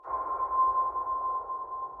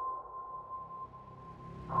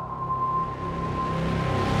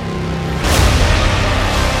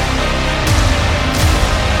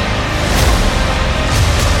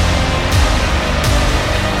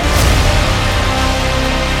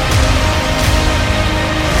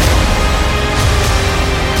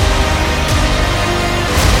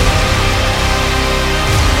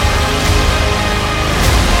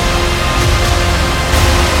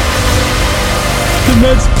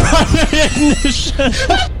primary ignition.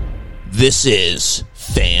 This is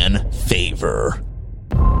Fan Favor.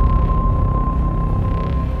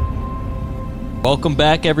 Welcome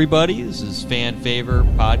back, everybody. This is Fan Favor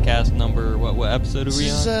podcast number. What episode are we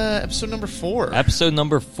on? This is episode number 4. Episode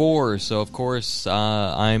number 4. So, of course,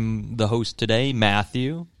 I'm the host today,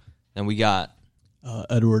 Matthew, and we got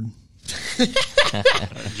Edward.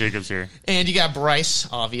 Jacob's here. And you got Bryce,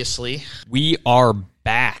 obviously. we are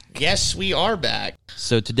back. Yes, we are back.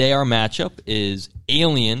 So today our matchup is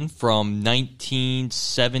Alien from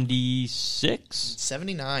 1976,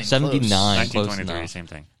 79. 79, close 1923, enough. same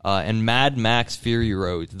thing. And Mad Max Fury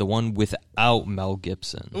Road, the one without Mel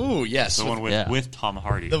Gibson. Ooh, yes. The one with Tom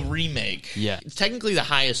Hardy. the remake. Yeah. It's technically the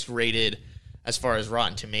highest rated as far as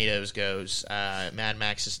Rotten Tomatoes goes. Mad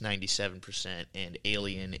Max is 97% and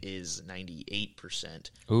Alien is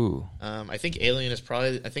 98%. Ooh. I think Alien is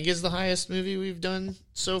is the highest movie we've done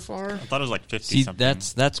so far. I thought it was like 50 See, something.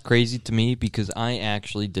 that's crazy to me because I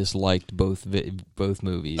actually disliked both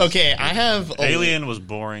movies. Okay, I have Alien was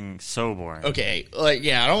boring, so boring. Okay,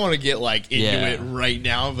 I don't want to get into Yeah. it right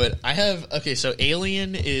now, but I have so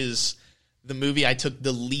Alien is the movie I took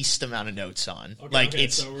the least amount of notes on.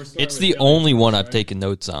 It's the only one I've taken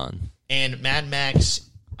notes on. And Mad Max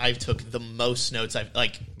I took the most notes. I've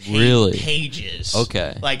Really? pages.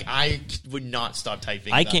 Okay. I would not stop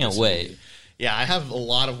typing. I about can't this wait. movie. Yeah, I have a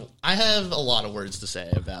lot of words to say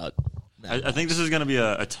about Mad I think this is going to be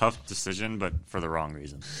a tough decision, but for the wrong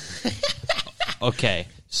reason. Okay,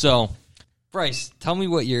 so Bryce, tell me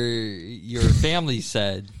what your family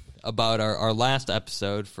said about our last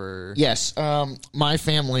episode for... Yes, my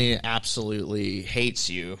family absolutely hates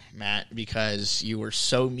you, Matt, because you were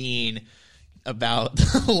so mean about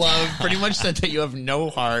love. Pretty much said that you have no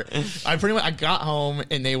heart. I got home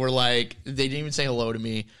and they were like, they didn't even say hello to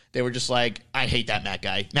me. They were just like, I hate that Matt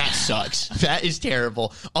guy. Matt sucks. That is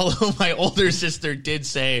terrible. Although my older sister did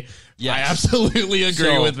say, Yes. I absolutely agree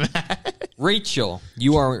So- with Matt. Rachel,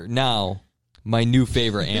 you are now my new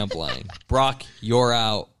favorite Amplang. Brock, you're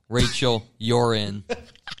out. Rachel, you're in.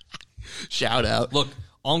 Shout out. Look,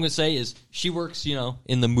 all I'm going to say is she works,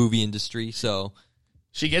 in the movie industry, so...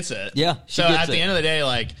 She gets it. Yeah, she So gets at the it. end of the day,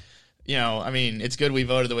 it's good we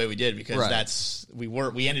voted the way we did because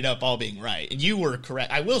Right. we ended up all being right. And you were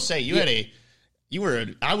correct. I will say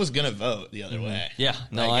I was gonna vote the other way. Yeah,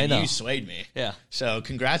 no, I and know. You swayed me. Yeah. So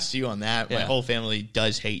congrats to you on that. My Yeah. whole family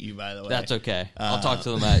does hate you, by the way. That's okay. I'll talk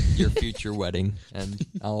to them at your future wedding, and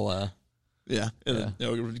I'll, Yeah.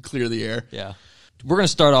 It'll clear the air. yeah. We're going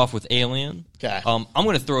to start off with Alien. 'Kay. I'm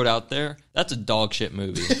going to throw it out there. That's a dog shit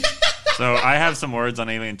movie. So I have some words on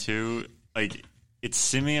Alien 2. It's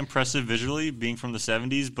semi-impressive visually, being from the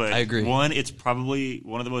 70s, but I agree. One, it's probably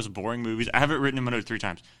one of the most boring movies. I have it written in my notes 3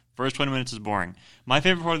 times. First 20 minutes is boring. My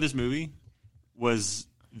favorite part of this movie was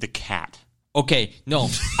the cat. Okay, no.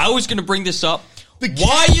 I was going to bring this up.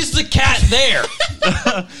 Why is the cat there?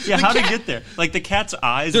 Yeah, how did it get there? The cat's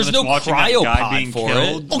eyes There's when it's no watching that guy cryopod being for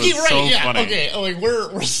killed. it. Okay, was right, so yeah. funny. Okay,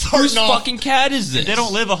 we're starting Whose off. fucking cat is this? They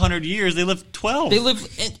don't live 100 years. They live 12. They live...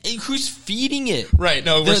 And who's feeding it? Right,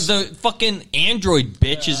 no, The fucking android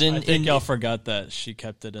bitch is in... I think y'all forgot that she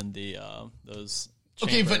kept it in the those.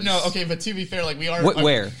 Okay, but chambers. but to be fair, we are.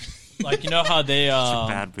 Where? Like, you know how they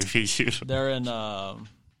bad movie, dude. they're in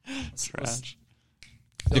Trash.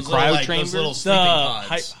 The those cryo little, chamber? Those little the sleeping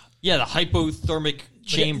pods. Yeah, the hypothermic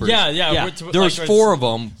chambers. yeah. There's 4 of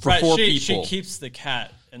them for 4 she, people. She keeps the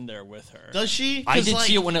cat in there with her. Does she? I 'Cause, didn't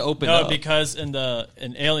see it when it opened No, up. because in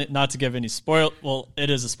Alien, not to give any spoil. Well, it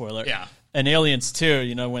is a spoiler. Yeah. In Aliens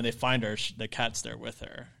 2, when they find her, the cat's there with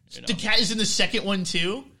her. The cat is in the second one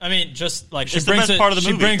too. I mean, just like It's the best part of the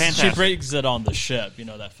she movie. brings Fantastic. it on the ship.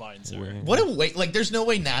 That finds her. What a waste! There's no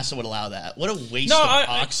way NASA would allow that. What a waste No, of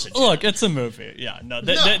oxygen. look, it's a movie. Yeah, no,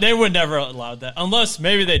 No. they would never allow that unless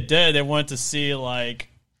maybe they did. They wanted to see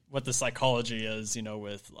what the psychology is,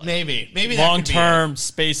 with maybe that long could be term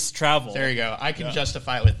space travel. it. There you go. I can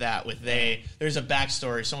justify it with that. There's a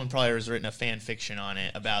backstory. Someone probably has written a fan fiction on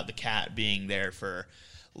it about the cat being there for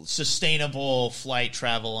sustainable flight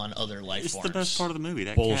travel on other life It's forms. the best part of the movie.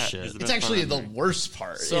 That Bullshit. cat is the It's best actually part the of movie. worst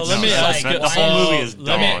part. So It's let me just ask the whole movie is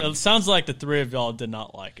dog. It sounds like the 3 of y'all did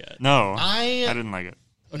not like it. No, I didn't like it.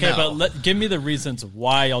 Okay, No. but give me the reasons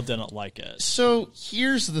why y'all didn't like it. So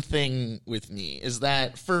here's the thing with me is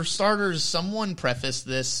that, for starters, someone prefaced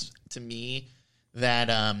this to me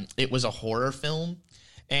that it was a horror film.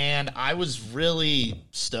 And I was really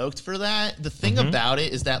stoked for that. The thing about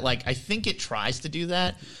it is that, I think it tries to do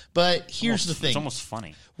that. But here's the thing. It's almost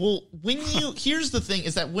funny. Well, here's the thing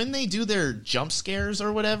is that when they do their jump scares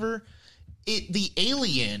or whatever, the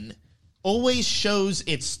alien always shows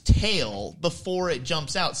its tail before it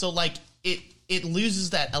jumps out. So like it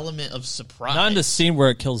loses that element of surprise. Not in the scene where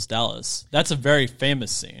it kills Dallas. That's a very famous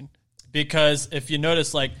scene. Because if you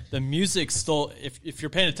notice, like, the music's still, if you're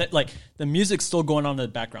paying attention, like, the music's still going on in the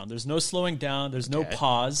background. There's no slowing down. There's no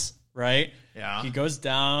pause, right? Yeah. He goes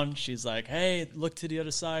down. She's like, hey, look to the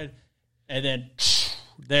other side. And then,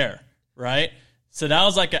 there, right? So that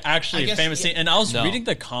was, like, actually a famous scene. And I was reading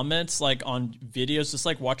the comments, like, on videos, just,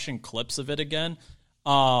 like, watching clips of it again.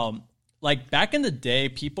 Like, back in the day,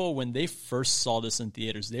 people, when they first saw this in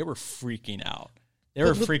theaters, they were freaking out. They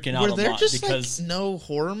were freaking out a lot. Were there just because like no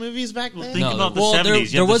horror movies back then? Think about the Well,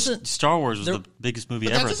 70s. there wasn't- Star Wars was the biggest movie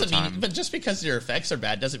But that ever at the doesn't mean. time. But just because your effects are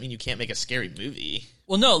bad doesn't mean you can't make a scary movie.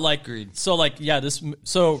 Well, no, like, so, like, yeah,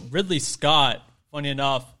 so Ridley Scott, funny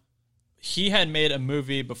enough, he had made a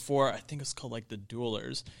movie before, I think it's called, like, The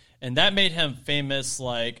Duelers, and that made him famous,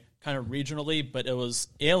 like, kind of regionally, but it was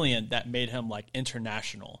Alien that made him, like,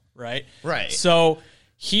 international, right? Right. So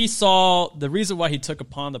he saw, the reason why he took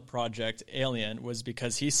upon the project Alien was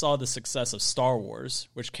because he saw the success of Star Wars,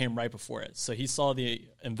 which came right before it. So he saw the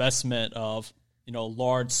investment of,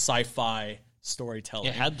 large sci-fi storytelling.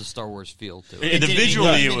 It had the Star Wars feel to it. It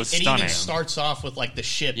visually, it was It stunning. even starts off with like the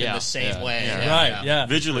ship in Yeah, the same yeah, way. yeah. Right, yeah.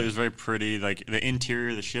 Visually, it was very pretty. Like, the interior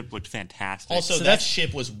of the ship looked fantastic. Also, So that that's-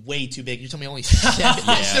 ship was way too big. You told me only 7.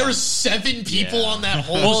 There were 7 people on that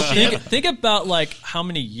whole Well, ship. think about, like, how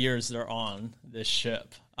many years they're on this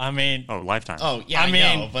ship. I mean, Lifetime. Oh yeah, I I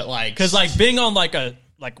mean, know, but like, because, like, being on, like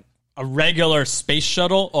a regular space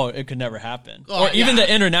shuttle, it could never happen. Oh, Or even yeah.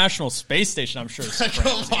 the International Space Station, I'm sure. Is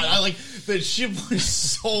come on, the ship was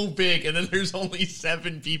so big, and then there's only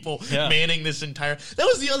 7 people Yeah. manning this entire. That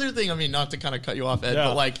was the other thing. I mean, not to kind of cut you off, Ed, Yeah.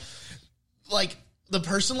 but like the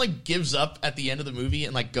person like gives up at the end of the movie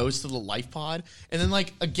and like goes to the life pod, and then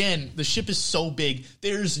like again, the ship is so big.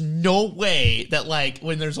 There's no way that like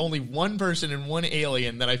when there's only one person and one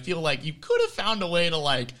alien that I feel like you could have found a way to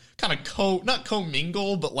like kind of not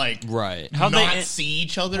commingle, but like Right. How'd not they- see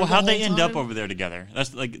each other. Well, the how'd they whole end time? up over there together?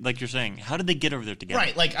 That's like you're saying. How did they get over there together?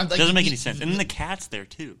 Right, like, I'm like doesn't make any sense. And then the cat's there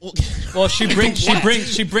too. Well, she brings What?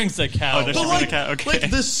 the cow. Oh, does But she bring like, the cat? Okay.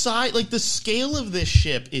 like the size, like the scale of this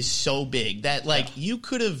ship is so big that like you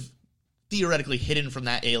could have theoretically hidden from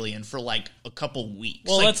that alien for like a couple weeks.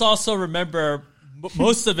 Well, like, let's also remember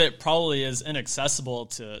most of it probably is inaccessible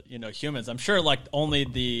to humans. I'm sure like only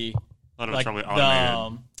the A lot of it's like probably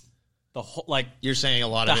automated. the whole like you're saying a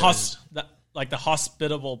lot the of it hos- is- the, like the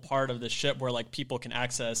hospitable part of the ship where like people can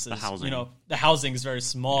access is, housing. the housing is very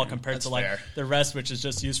small compared that's to like fair. the rest, which is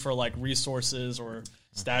just used for like resources or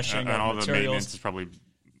stashing and of all the maintenance materials. is probably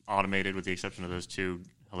automated, with the exception of those 2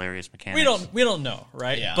 hilarious mechanics. We don't know,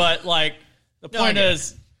 right? Yeah. But like the No, I point get it.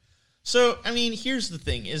 is, So I mean, here's the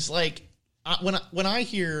thing: is like when I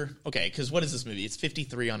hear because what is this movie? It's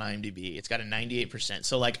 53 on IMDb. It's got a 98%.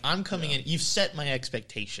 So like I'm coming in. You've set my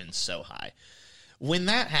expectations so high. When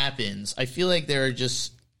that happens, I feel like there are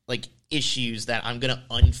just like issues that I'm going to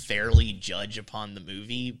unfairly judge upon the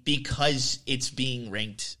movie because it's being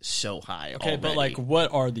ranked so high. okay, but already. like,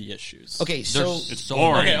 what are the issues? okay, so It's So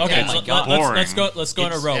boring. Okay, Oh so my God. let's go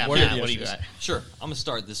in a row. yeah, What Matt, are the what do you issues? got? Sure. I'm going to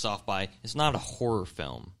start this off by it's not a horror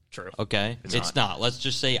film. True. Okay? It's not. Let's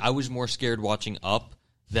just say I was more scared watching Up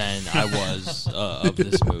than I was of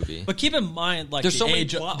this movie. But keep in mind, like There's so many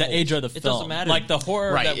age plot of the holes. film, It doesn't matter. like the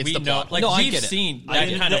horror Right, that it's we the know. plot. Like No, I we've get it. seen I that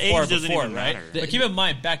get it. kind of The age horror doesn't before, even right? matter. But keep in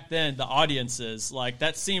mind, back then the audiences, like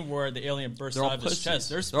that scene where the alien bursts They're all out of his pussies. chest.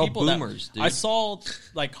 There's They're all people boomers, that dude. I saw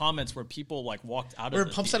like comments where people like walked out where of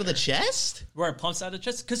it the pumps out of the theater. chest. Where it pumps out of the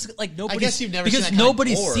chest because like nobody. guess you've never seen because that kind of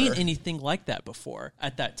nobody's gore. seen anything like that before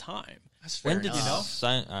at that time. That's fair When did enough.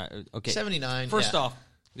 okay. 79, First yeah. off,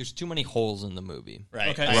 there's too many holes in the movie. Right.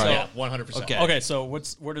 Okay, I- so- yeah, 100%. Okay. Okay, so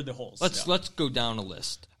what are the holes? Let's go down a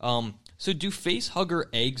list. So do face hugger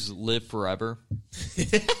eggs live forever?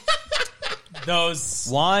 Those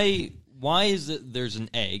Why is it there's an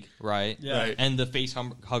egg, right? Yeah. Right. And the face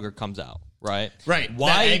hugger comes out, right? Right.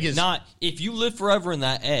 Why That egg is- not if you live forever in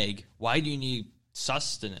that egg, why do you need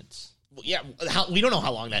sustenance? Yeah, we don't know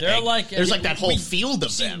how long that They're egg. like- there's like that whole We- field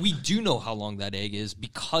of See, them. we do know how long that egg is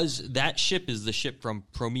because that ship is the ship from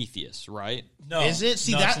Prometheus, right? No, Is it?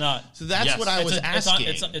 See, no, that- it's not. so that's Yes. what I was asking.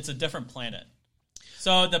 It's a different planet.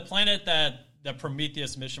 So the planet that the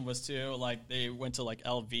Prometheus mission was to, like they went to like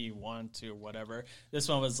LV1 to whatever. This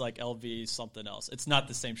one was like LV something else. It's not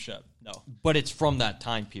the same ship. No. But it's from that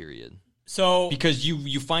time period So because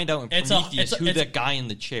you find out in It's Prometheus who it's- that guy in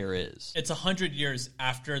the chair is. it's 100 years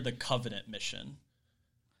after the Covenant mission.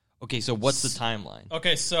 Okay, so what's the timeline?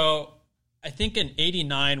 Okay, so I think in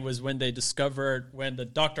 '89 was when they discovered when the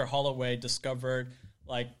Dr. Holloway discovered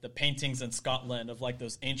like the paintings in Scotland of like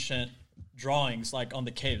those ancient drawings, like on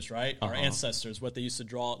the caves, right? Our ancestors, what they used to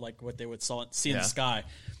draw, like what they would see in the sky.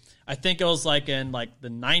 I think it was like in like the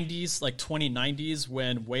 90s, like 2090s,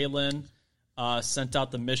 when Weyland sent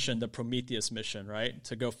out the mission, the Prometheus mission, right,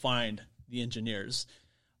 to go find the engineers.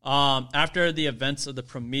 After the events of the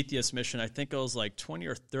Prometheus mission, I think it was like 20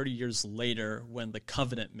 or 30 years later when the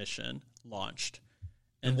Covenant mission launched.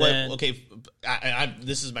 And then, okay,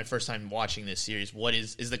 this is my first time watching this series. What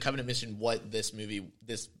is the Covenant mission? What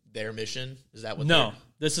their mission? Is that what? No,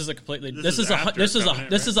 this is a completely. This is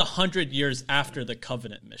 100 years after the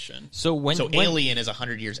Covenant mission. So Alien is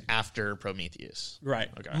 100 years after Prometheus, right?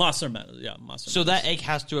 Okay. Master. So that egg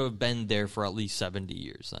has to have been there for at least 70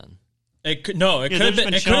 years then. It could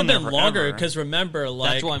have been longer because remember,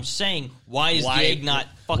 like that's what I'm saying. Why is the egg not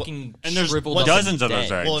fucking and there's shriveled up dozens of dead?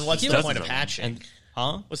 those eggs. Well, and what's the point of hatching?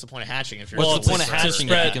 What's the point of hatching if you're what's the point of hatching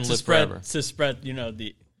if you can live forever? To spread,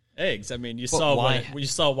 the eggs. I mean, you saw why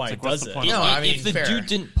it does it. If the dude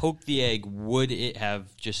didn't poke the egg, would it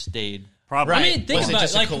have just stayed? Probably. I mean, think about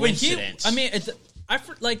it. Like when coincidence?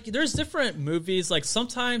 there's different movies. Like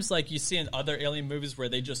sometimes, like you see in other Alien movies where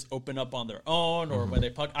they just open up on their own, or when they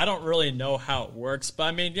poke. I don't really know how it works, but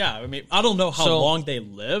I mean, I don't know how long they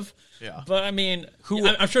live. Yeah, but I mean,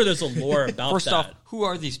 I'm sure there's a lore about First that. off, who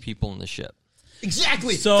are these people in the ship?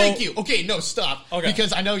 Exactly. So, thank you. Okay, no, stop. Okay.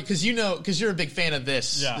 Because you're a big fan of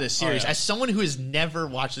this series. As someone who has never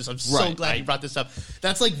watched this, I'm so glad you brought this up.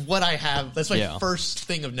 That's like what I have. That's my first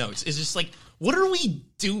thing of notes. Is just like, what are we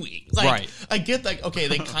doing? Like, I get like, okay,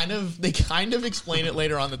 they kind of explain it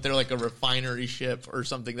later on that they're like a refinery ship or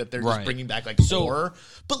something that they're just bringing back like ore.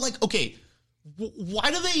 But like, okay.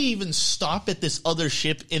 Why do they even stop at this other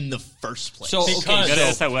ship in the first place?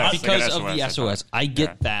 Because of the SOS. I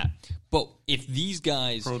get that. But if these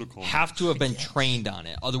guys have to have been trained on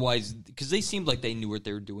it, otherwise, because they seemed like they knew what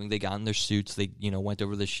they were doing, they got in their suits, they went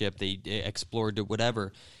over the ship, they explored it,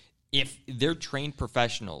 whatever. If they're trained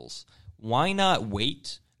professionals, why not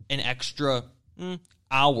wait an extra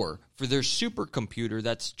hour for their supercomputer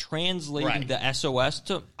that's translating the SOS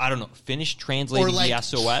to, I don't know, finish translating the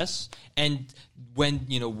SOS, and when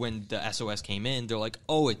the SOS came in, they're like,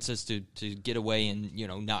 oh, it says to get away and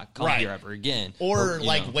not come here ever again, or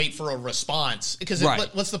wait for a response, because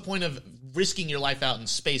what's the point of risking your life out in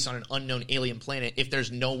space on an unknown alien planet if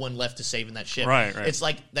there's no one left to save in that ship? Right. It's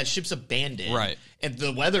like that ship's abandoned, and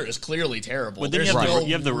the weather is clearly terrible. Well, then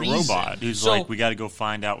you have the robot who's like, we got to go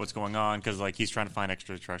find out what's going on because like he's trying to find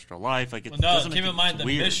extraterrestrial life. Like, keep in mind the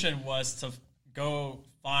mission was to go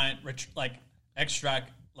find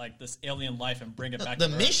extract like this alien life and bring it back. The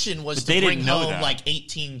mission was to bring home like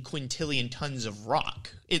 18 quintillion tons of rock.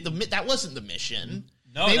 That wasn't the mission.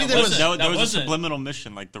 No, maybe there was a subliminal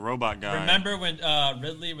mission, like the robot guy. Remember when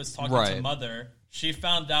Ridley was talking to Mother? She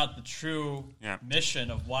found out the true mission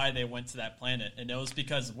of why they went to that planet, and it was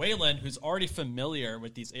because Weyland, who's already familiar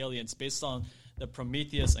with these aliens based on the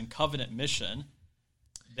Prometheus and Covenant mission,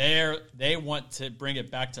 they want to bring it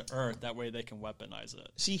back to Earth. That way they can weaponize it.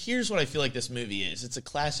 See, here's what I feel like this movie is. It's a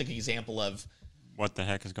classic example of what the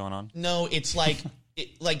heck is going on. No, it's like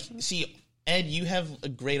see, Ed, you have a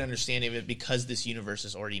great understanding of it because this universe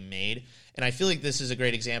is already made, and I feel like this is a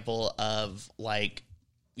great example of like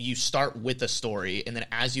you start with a story, and then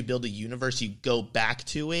as you build a universe, you go back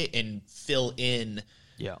to it and fill in.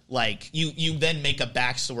 Yeah, like you then make a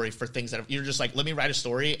backstory for things that you're just like, let me write a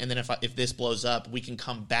story, and then if this blows up, we can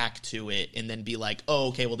come back to it and then be like, oh,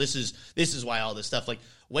 okay, well this is why all this stuff. Like,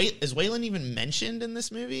 is Weyland even mentioned in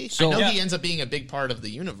this movie? So, I know he ends up being a big part of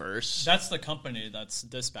the universe. That's the company that's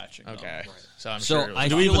dispatching. Okay, so I'm sure.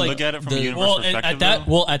 Do we even look at it from a universe perspective?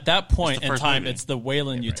 At that point in time, it's the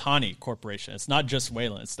Weyland-Yutani Corporation. It's not just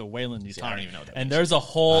Weyland; it's the Weyland-Yutani. I don't even know what that means. There's a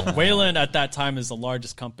whole Weyland at that time is the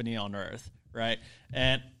largest company on Earth, right?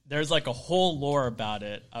 And there's like a whole lore about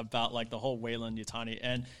it, about like the whole Weyland-Yutani,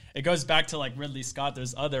 and it goes back to like Ridley Scott.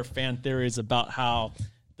 There's other fan theories about how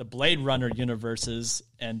the Blade Runner universes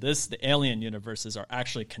and the Alien universes are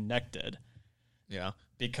actually connected. Yeah.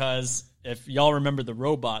 Because if y'all remember the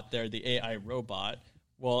robot there, the AI robot,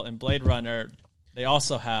 well, in Blade Runner, they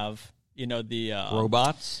also have, the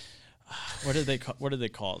robots. What do they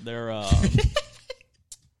call it? They're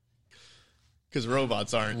because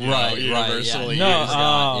robots aren't universally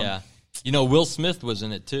used. Will Smith was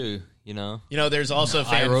in it too. There's also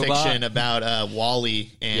fan fiction about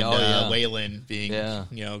Wally and Weyland being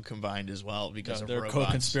combined as well because of they're robots.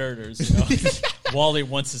 Co-conspirators. Wally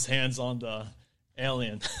wants his hands on the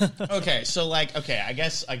alien. Okay, so I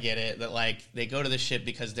guess I get it that like they go to the ship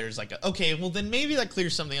because there's like well then maybe that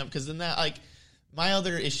clears something up because then that like my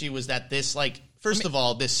other issue was that this like First of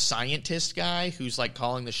all, this scientist guy who's like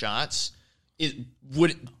calling the shots.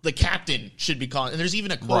 The captain should be calling, and there's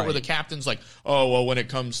even a quote where the captain's like, "Oh well, when it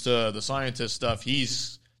comes to the scientist stuff,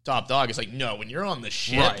 he's top dog." It's like, no, when you're on the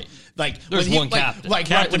ship, like there's one captain.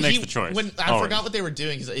 Captain makes the choice. When I forgot what they were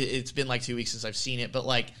doing, because it's been like 2 weeks since I've seen it, but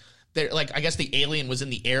like they're like, I guess the alien was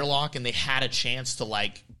in the airlock and they had a chance to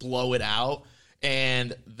like blow it out.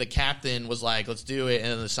 And the captain was like, let's do it.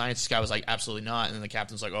 And then the scientist guy was like, absolutely not. And then the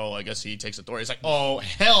captain's like, oh, I guess he takes authority. It's like, oh,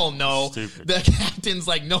 hell no. Stupid. The captain's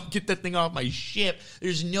like, no, get that thing off my ship.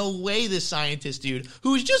 There's no way this scientist dude,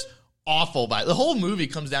 who's just awful by it. The whole movie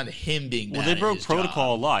comes down to him being bad. Well, they broke at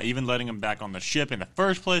protocol a lot, even letting him back on the ship in the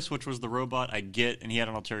first place, which was the robot. I get, and he had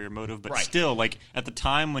an ulterior motive, but still, like at the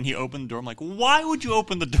time when he opened the door, I'm like, why would you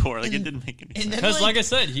open the door? Like it didn't make any sense. Because, like I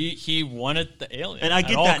said, he wanted the alien, and I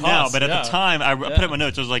get that now. But at the time, I put in my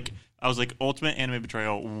notes. I was like, ultimate anime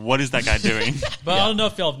betrayal. What is that guy doing? But I don't know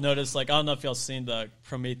if y'all have noticed. Like, I don't know if y'all seen the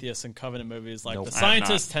Prometheus and Covenant movies. Like, the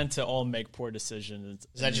scientists tend to all make poor decisions.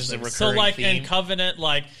 Is that just a recurring So, like theme? in Covenant,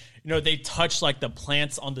 like, you know, they touch like the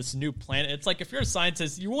plants on this new planet. It's like if you're a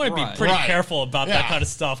scientist, you want to be pretty careful about that kind of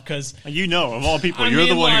stuff because of all people, you're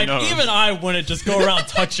the one who knows. Even I wouldn't just go around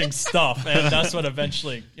touching stuff, and that's what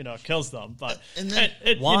eventually kills them. But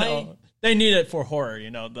why they need it for horror?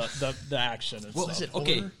 You know, the action. And stuff. Is it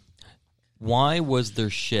okay? horror? Why was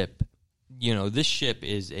their ship? You know, this ship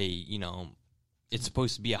is it's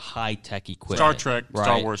supposed to be a high-tech equipment. Star Trek,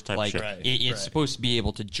 Star Wars type ship. It's supposed to be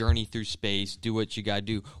able to journey through space, do what you got to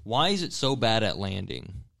do. Why is it so bad at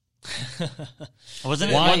landing?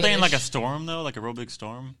 Weren't they in like a storm, though? Like a real big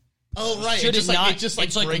storm? Oh, right. Should it just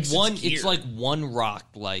breaks one. its gear. It's like one rock,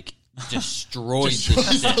 like, destroys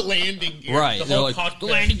the landing gear. Right. They're like, the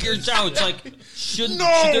landing gear's out. It's like, should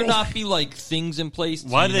there not be, like, things in place?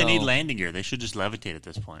 Why do they need landing gear? They should just levitate at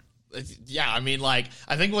this point. Yeah, I mean, like,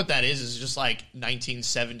 I think what that is just like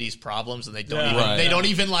 1970s problems, and they don't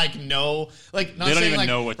even like know, like, not they don't saying even like,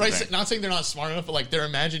 know what to think. Not saying they're not smart enough, but like their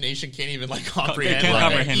imagination can't even like comprehend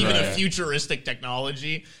a futuristic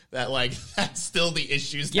technology that like that's still the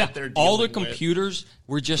issues that they're dealing all the with. Computers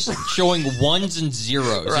were just showing ones and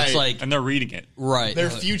zeros. Right. It's like, and they're reading it. Right. Their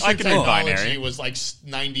future technology was like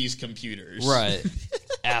 90s computers. Right.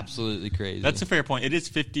 Absolutely crazy. That's a fair point. It is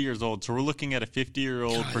 50 years old, so we're looking at a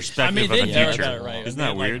 50-year-old perspective of the future. That right. Isn't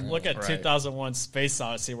that weird? Look at 2001 Space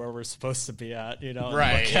Odyssey, where we're supposed to be at,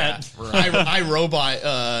 Right,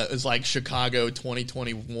 iRobot is like Chicago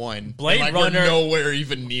 2021. Blade Runner, we're nowhere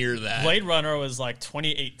even near that. Blade Runner was like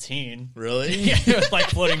 2018. Really? Yeah, it was like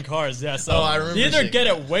floating cars. Yeah, so I remember you either get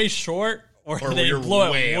it way short or they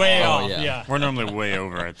blow it way off. Yeah. We're normally way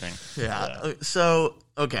over, I think. Yeah. So,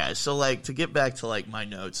 okay. So, like, to get back to, like, my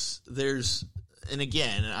notes, and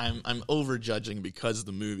again, I'm over-judging because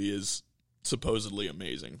the movie is supposedly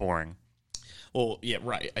amazing. Boring. Well, yeah,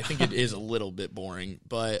 right. I think it is a little bit boring,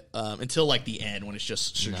 but until, like, the end when it's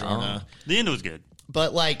just Sojourner. No. The end was good.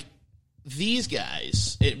 But, like, these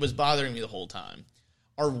guys, it was bothering me the whole time,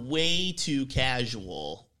 are way too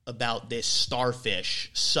casual about this starfish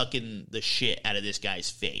sucking the shit out of this guy's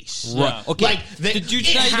face. Right. Okay. Like, the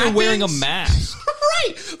dude's not even wearing a mask.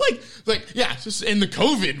 Right. Like, yeah, just in the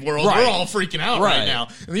COVID world, we're all freaking out right now.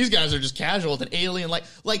 And these guys are just casual with an alien. Like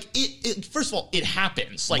it first of all, it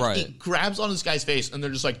happens. Like, it grabs on this guy's face, and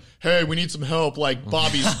they're just like, hey, we need some help. Like,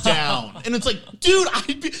 Bobby's down. And it's like, dude,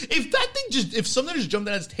 if something just jumped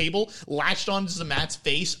out of his table, latched onto Matt's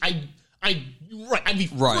face, I'd be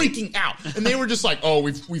freaking out. And they were just like, oh,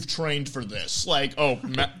 we've trained for this. Like, oh,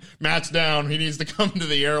 Matt's down. He needs to come to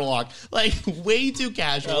the airlock. Like, way too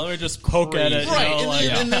casual. Well, they just poke at it. Right.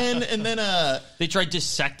 And then they tried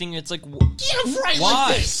dissecting. It's like, yeah, right. Why?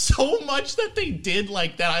 Like, there's so much that they did,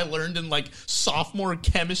 like, that I learned in, like, sophomore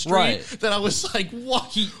chemistry that I was like,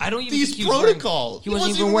 what? I don't even These think protocols. He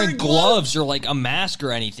wasn't even wearing gloves or, like, a mask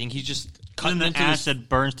or anything. He just cutting the acid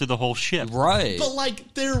burns through the whole ship. Right. But,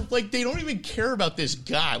 like, they don't even care about this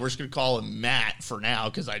guy. We're just going to call him Matt for now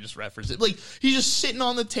because I just referenced it. Like, he's just sitting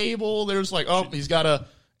on the table. There's like, oh, he's got a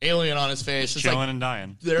alien on his face. It's chilling and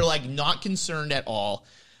dying. They're, like, not concerned at all.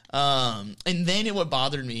 And then what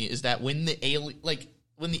bothered me is that when the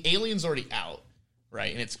alien's already out,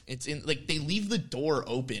 right, and it's in, like, they leave the door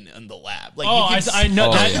open in the lab. Like, I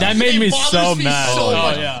know that made me so mad.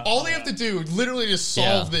 Much. Yeah. All they have to do, literally, to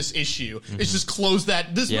solve this issue is just close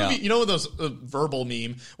that. This movie, you know, those verbal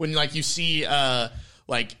meme when, like, you see,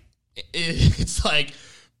 like, it's like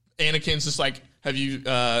Anakin's just like, have you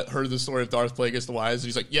heard the story of Darth Plagueis the Wise? And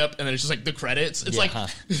he's like, yep. And then it's just like the credits. It's like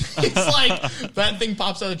that thing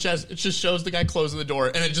pops out of the chest. It just shows the guy closing the door,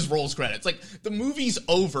 and it just rolls credits. Like, the movie's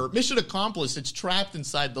over. Mission accomplished. It's trapped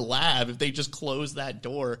inside the lab. If they just close that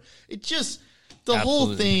door, it just the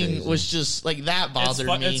whole thing crazy. Was just like that bothered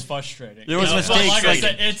me. It's frustrating. There was mistakes. Like I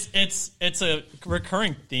said, it's a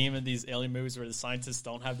recurring theme in these alien movies where the scientists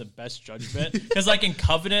don't have the best judgment. Because like in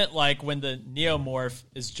Covenant, like when the Neomorph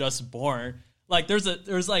is just born, like there's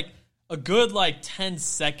like a good like 10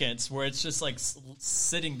 seconds where it's just like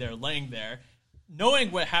sitting there, laying there,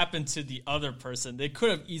 knowing what happened to the other person. They could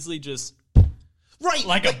have easily just. Right,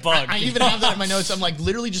 like a bug. I even have that in my notes. I'm like,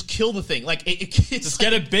 literally, just kill the thing. Like, it's just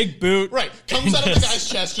get a big boot. Right, comes out of the guy's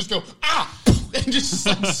chest, just go and just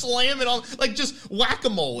like slam it on, like just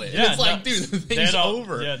whack-a-mole it. Yeah, it's like, dude, the thing's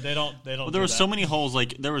over. Yeah, they don't. Well, there were so many holes.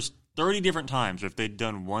 Like, there was 30 different times if they'd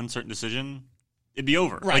done one certain decision, it'd be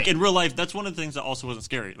over. Right. Like in real life, that's one of the things that also wasn't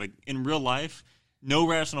scary. Like in real life, no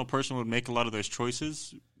rational person would make a lot of those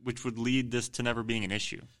choices, which would lead this to never being an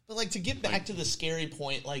issue. But like to get back to the scary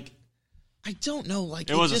point, like. I don't know, like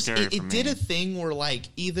it wasn't scary for me. It did a thing where like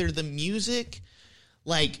either the music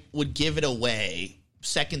like would give it away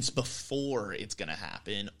seconds before it's gonna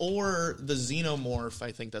happen, or the xenomorph,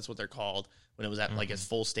 I think that's what they're called, when it was at like its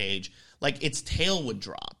full stage, like its tail would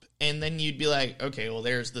drop, and then you'd be like, okay, well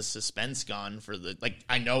there's the suspense gone for the like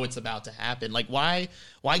I know it's about to happen. Like why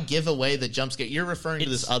give away the jump scare? You're referring to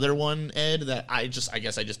this other one, Ed, that I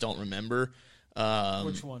guess I just don't remember.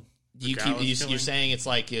 Which one? You're saying it's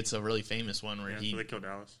like it's a really famous one where where they killed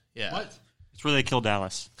Dallas. Yeah. What? It's where they killed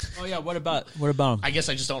Dallas. Oh yeah. What about him? I guess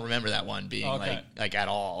I just don't remember that one being like at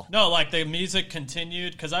all. No, like the music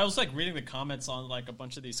continued because I was like reading the comments on like a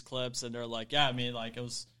bunch of these clips and they're like, yeah, I mean like it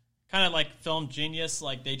was kind of like film genius.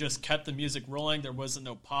 Like they just kept the music rolling. There wasn't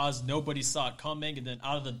no pause. Nobody saw it coming, and then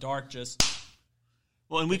out of the dark just.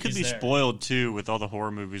 Well, and we could be spoiled too with all the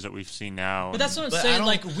horror movies that we've seen now. But that's what I'm saying.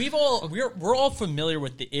 Like we're all familiar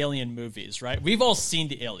with the Alien movies, right? We've all seen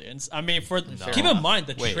the Aliens. I mean, keep in mind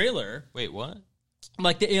the trailer. Wait, what?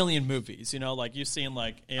 Like the Alien movies, you know, like you've seen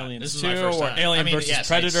like Aliens 2 or Alien versus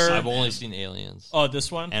Predator. I've only seen Aliens. Oh,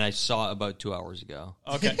 this one? And I saw it about 2 hours ago.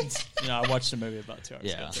 Okay. I watched the movie about 2 hours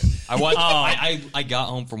ago. I watched. I got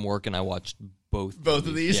home from work and I watched both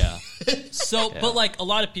of these. Yeah. But like a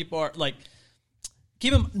lot of people are like.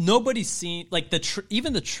 Nobody's seen like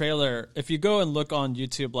even the trailer. If you go and look on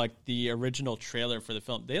YouTube, like the original trailer for the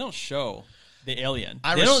film, they don't show the alien.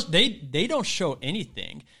 They don't show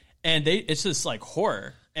anything, and it's just like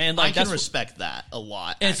horror. And like I can respect that a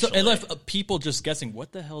lot. And so it left people just guessing,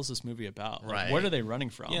 what the hell is this movie about? Like, right. What are they running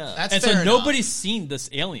from? Yeah, that's and fair so enough. nobody's seen this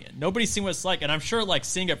alien. Nobody's seen what it's like, and I'm sure like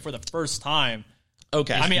seeing it for the first time.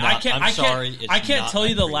 Okay, I mean, I can't tell you I can't tell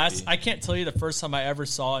you the first time I ever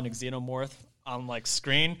saw an xenomorph on like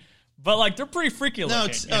screen, but like they're pretty freaky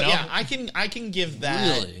looking. Yeah, I can give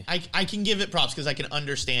that. Really? I can give it props because I can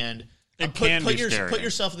understand. Put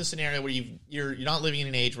yourself in the scenario where you're not living in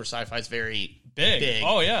an age where sci-fi is very big.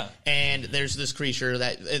 Oh yeah, and there's this creature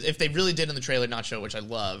that if they really did in the trailer not show, which I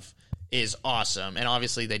love, is awesome. And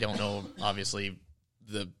obviously they don't know. Obviously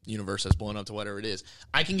the universe has blown up to whatever it is.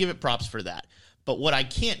 I can give it props for that. But what I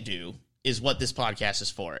can't do is what this podcast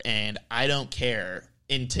is for, and I don't care.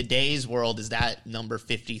 In today's world, is that number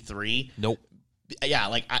 53? Nope. Yeah,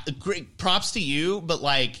 like great props to you, but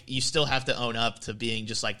like you still have to own up to being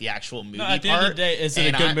just like the actual movie part. At the end of the day, is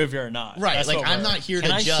it a good movie or not? Right. That's like I'm not here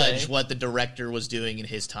to judge what the director was doing in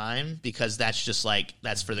his time because that's just like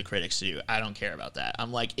that's for the critics to do. I don't care about that.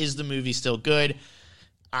 I'm like, is the movie still good?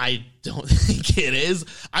 I don't think it is.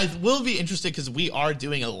 I will be interested because we are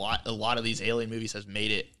doing a lot of these Alien movies has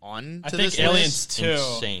made it on. I think Aliens 2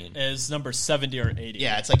 is number 70 or 80.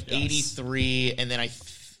 Yeah, it's like 83, and then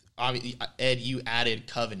Ed, you added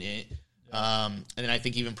Covenant, and then I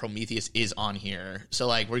think even Prometheus is on here. So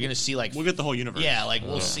like we're gonna see like we'll get the whole universe. Yeah, like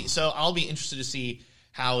we'll see. So I'll be interested to see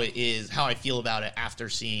how I feel about it after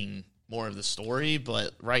seeing more of the story,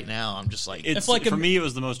 but right now I'm just like it's like for me it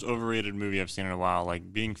was the most overrated movie I've seen in a while.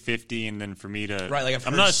 Like being 50 and then for me to like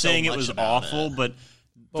I'm not saying it was awful, but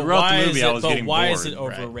throughout the movie I was getting bored. Why is it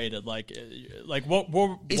overrated? Right. Like what?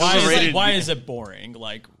 Why is it boring?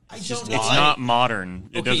 Like it's not modern.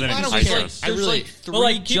 It doesn't entice us. I really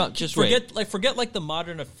forget like the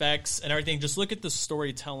modern effects and everything. Just look at the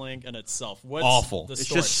storytelling in itself. What's awful. The it's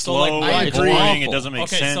story? just slow. It's boring. It doesn't make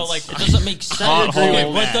sense. So like it doesn't make sense.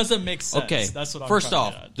 What doesn't make sense? Okay, that's what I'm first trying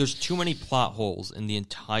off, to add. there's too many plot holes in the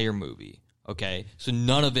entire movie. Okay, so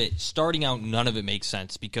none of it makes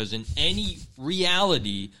sense because in any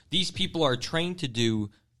reality, these people are trained to do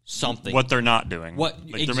something. What they're not doing.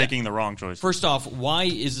 They're making the wrong choice. First off, why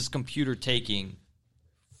is this computer taking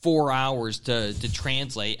 4 hours to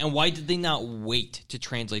translate? And why did they not wait to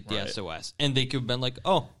translate the SOS? And they could have been like,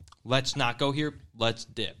 oh, let's not go here. Let's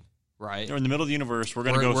dip. Right? We're in the middle of the universe. We're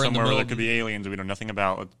going to go somewhere where there could be aliens that we know nothing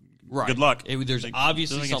about. Right. Good luck. There's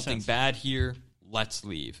obviously something bad here. let's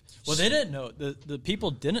leave. Well, they didn't know. The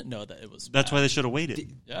people didn't know that it was bad. That's why they should have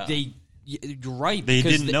waited. You're right. They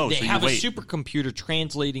didn't know. They so have you a wait. supercomputer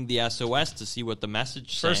translating the SOS to see what the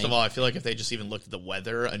message said. First of all, I feel like if they just even looked at the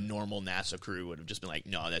weather, a normal NASA crew would have just been like,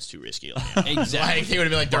 no, that's too risky. Exactly. Like, they would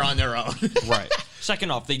have been like, they're on their own. Right.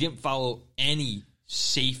 Second off, they didn't follow any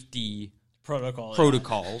safety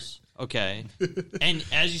protocols. Okay. And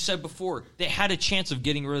as you said before, they had a chance of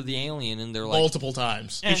getting rid of the alien, and they're like... Multiple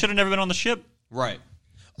times. He should have never been on the ship. Right.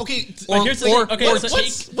 Okay, here's the thing. Okay,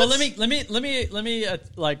 but let me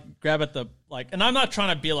like grab at the like, and I'm not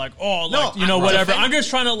trying to be like, oh, like, whatever. I'm just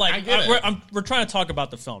trying to like, we're trying to talk about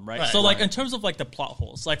the film, right? So like, in terms of like the plot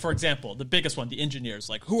holes, like for example, the biggest one, the engineers,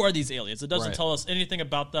 like who are these aliens? It doesn't tell us anything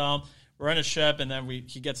about them. We're in a ship, and then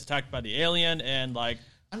he gets attacked by the alien, and like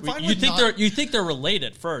you think they're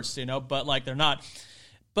related first, but like they're not,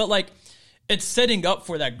 but like. It's setting up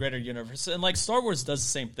for that greater universe, and like Star Wars does the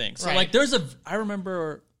same thing. So like, I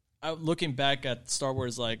remember looking back at Star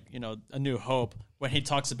Wars, like A New Hope, when he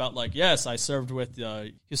talks about like, yes, I served with.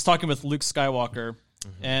 He was talking with Luke Skywalker,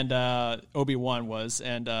 and Obi-Wan was,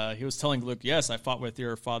 and he was telling Luke, yes, I fought with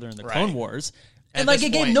your father in the Clone Wars. And like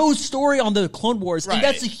again, no story on the Clone Wars, and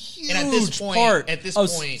that's a huge part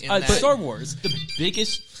of Star Wars. The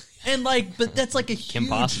biggest, and like, but that's like a huge Kim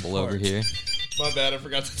Possible part. Over here. My bad, I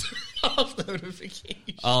forgot to turn off notification.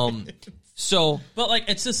 But like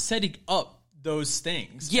it's just setting up those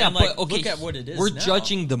things. Yeah, and, like, but okay, look at what it is. We're now.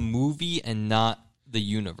 Judging the movie and not the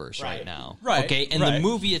universe right now. Right. Okay, and the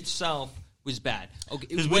movie itself was bad. Okay,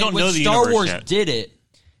 because we don't know the Star universe Wars yet. did it,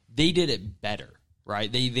 they did it better.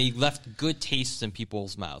 Right? They left good tastes in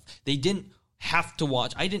people's mouth. They didn't have to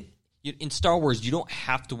watch. In Star Wars, you don't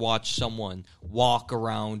have to watch someone walk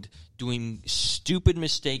around doing stupid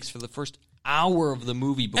mistakes for the first hour of the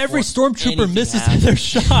movie before every stormtrooper misses happens. their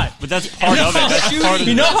shot. But that's part of it. That's part of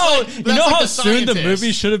you know like how soon the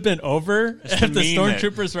movie should have been over if the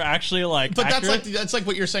stormtroopers were actually like. But accurate? that's like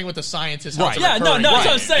what you're saying with the scientists. Right? Yeah, no, that's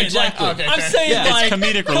what I'm saying. Exactly. Like, I'm saying like it's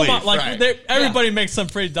comedic relief. Come on, like everybody makes some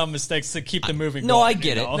pretty dumb mistakes to keep the movie going. No, I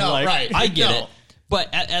get it. No, right. I get it.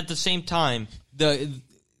 But at the same time,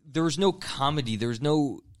 there was no comedy. There was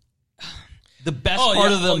no. The best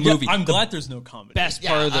part of the movie. I'm glad there's no comedy. Best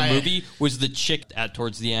part of the movie was the chick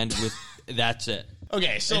towards the end with that's it.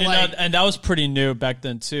 Okay, so and that was pretty new back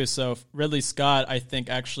then too. So Ridley Scott, I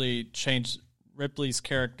think, actually changed Ripley's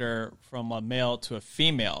character from a male to a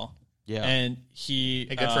female. Yeah, and he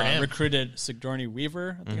recruited Sigourney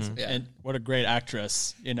Weaver, and what a great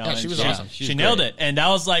actress! Yeah, she was awesome. She nailed it, and that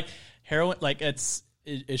was like heroine. Like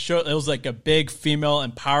it showed it was like a big female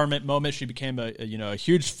empowerment moment. She became a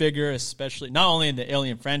huge figure, especially not only in the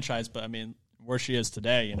Alien franchise, but I mean where she is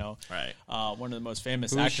today. Right? One of the most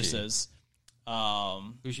famous actresses.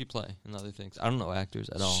 Who she play and other things? I don't know actors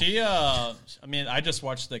at all. She, I mean, I just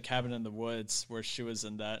watched The Cabin in the Woods where she was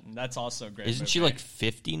in that, and that's also a great. Isn't movie. she like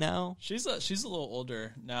 50 now? She's a little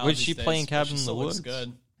older now. What did she play in Cabin in the Woods?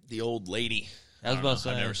 Good. The old lady. I was about to say.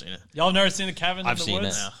 I've never seen it. Y'all have never seen The Cabin in the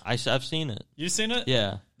Woods? I've seen it. I've seen it. You've seen it?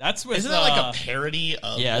 Yeah. That's with. Isn't that like a parody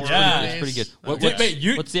of? Yeah, it's pretty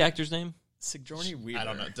good. What's the actor's name? Sigourney Weaver. I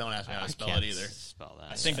don't know. Don't ask me how to spell it either.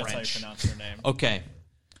 I think that's how you pronounce her name. Okay.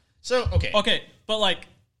 So okay, but like.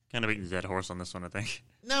 Kind of beating dead horse on this one, I think.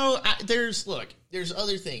 No, there's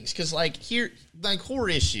other things because like here, like horror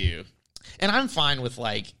issue, and I'm fine with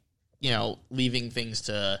like leaving things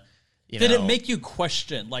to. Did it make you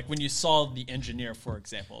question, like when you saw the engineer, for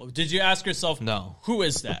example? Did you ask yourself, no, who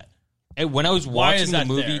is that? And when I was watching the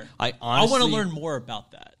movie, there? I honestly want to learn more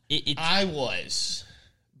about that. I was,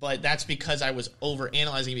 but that's because I was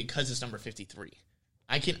overanalyzing because it's number 53.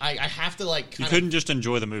 I have to like. You couldn't just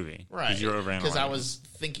enjoy the movie, right? Because you're overanalyzing. Because I was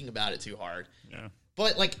thinking about it too hard. Yeah.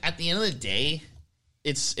 But like at the end of the day,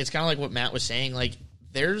 it's kind of like what Matt was saying. Like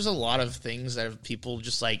there's a lot of things that have people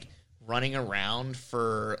just like running around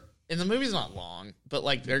for. And the movie's not long, but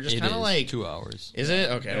like they're just kind of like 2 hours. Is it?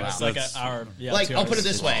 Okay, wow. It's like an hour. Yeah, like I'll put it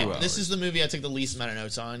this way: 2 hours. This is the movie I took the least amount of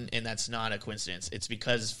notes on, and that's not a coincidence. It's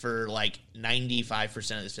because for like 95%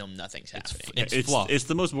 of this film, nothing's happening. It's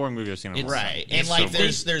the most boring movie I've seen. Right, and like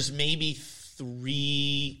there's maybe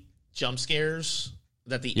 3 jump scares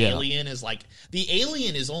that the alien is like. The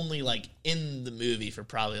alien is only like in the movie for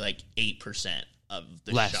probably like 8%. Of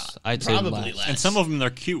the shot. I'd say probably less. And some of them, they're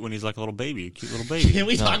cute when he's like a little baby. Cute little baby. Can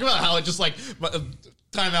we talk about how it just like...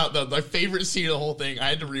 Time out, though. My favorite scene of the whole thing, I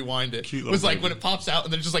had to rewind it, was like when it pops out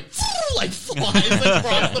and then it just like flies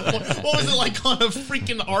across the floor. What was it, like on a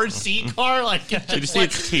freaking RC car? Like, did you see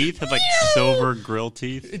its teeth? Had like silver grill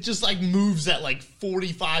teeth. It just like moves at like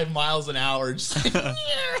 45 miles an hour. Just like,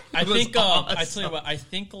 I think, awesome. I tell you what, I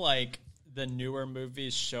think like the newer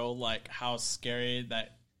movies show like how scary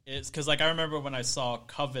that is, because like I remember when I saw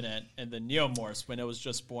Covenant and the Neomorphs when it was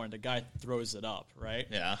just born, the guy throws it up, right?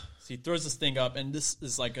 Yeah. So he throws this thing up, and this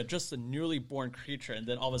is like just a newly born creature, and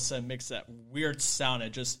then all of a sudden makes that weird sound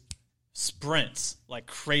and just sprints like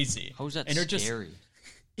crazy. How is that and scary?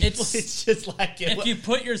 It's just like if you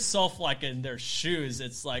put yourself like in their shoes,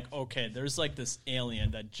 it's like, okay, there's like this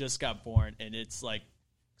alien that just got born, and it's like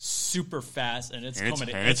super fast, and it's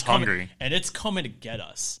hungry, and it's coming to get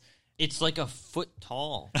us. It's like a foot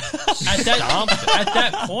tall. at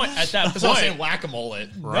that point, that's what I'm saying, whack-a-mole it.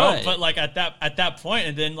 Right. No, but like at that point,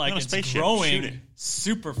 and then like it's growing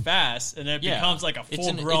super fast, and it becomes like a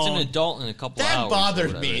full-grown. It's an adult in a couple hours. That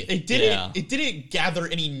bothered me. It didn't gather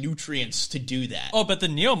any nutrients to do that. Oh, but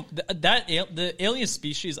the alien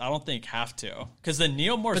species, I don't think have to, because the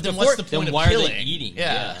Neomorphs. But then what's the point of killing? Are they eating?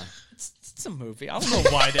 Yeah. It's a movie. I don't know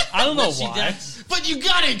why. I don't know why. But you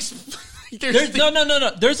gotta.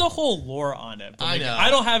 No. There's a whole lore on it. But I know. I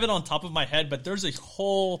don't have it on top of my head, but there's a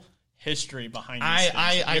whole history behind these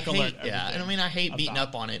things. And I mean, I hate beating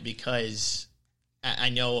up on it because I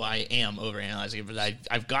know I am overanalyzing it, but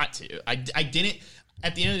I've got to. I didn't.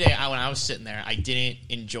 At the end of the day, when I was sitting there, I didn't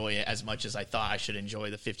enjoy it as much as I thought I should enjoy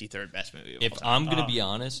the 53rd best movie of all time. I'm going to be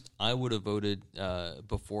honest, I would have voted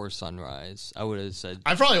Before Sunrise. I would have said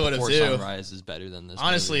I probably would have too. Before Sunrise is better than this.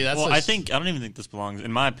 Honestly, movie. that's I don't even think this belongs,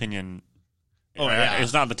 in my opinion.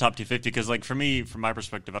 It's not the top 250 because, like, for me, from my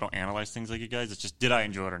perspective, I don't analyze things like you guys. It's just, did I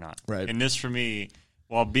enjoy it or not? Right. And this, for me,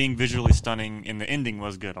 while being visually stunning and the ending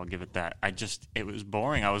was good, I'll give it that. It was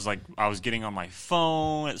boring. I was getting on my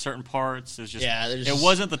phone at certain parts. It's just, it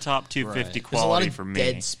wasn't the top 250 quality for me. There's a lot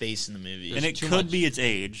of dead space in the movie. And it could be its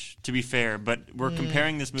age, to be fair, but we're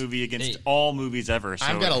comparing this movie against all movies ever, so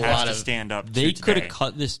it has to stand up. They could have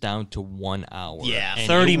cut this down to 1 hour. Yeah, and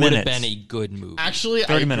 30 minutes. It would have been a good movie. Actually,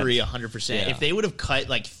 I agree 100%. Yeah. If they would have cut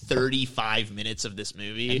like 35 minutes of this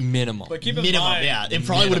movie, minimum, it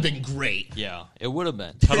probably would have been great. Yeah, it would have been.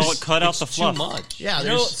 Cut out the fluff. Too much. Yeah, you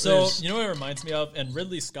know what it reminds me of, and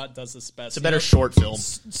Ridley Scott does this best. It's a better short film.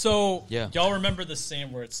 So y'all remember the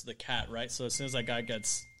scene where it's the cat, right? So as soon as that guy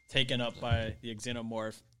gets taken up by the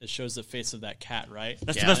xenomorph, it shows the face of that cat, right?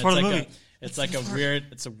 That's the best part of the movie. It's like a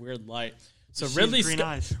weird light. So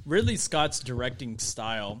Ridley Scott's directing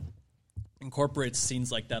style incorporates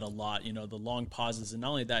scenes like that a lot. You know, the long pauses, and not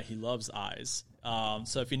only that, he loves eyes.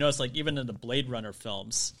 So if you notice, like even in the Blade Runner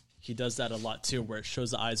films, he does that a lot too, where it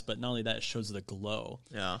shows the eyes, but not only that, it shows the glow.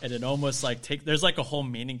 Yeah. And it almost like there's like a whole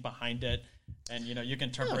meaning behind it, and you know you can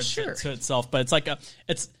interpret it to itself. But it's like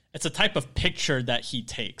it's a type of picture that he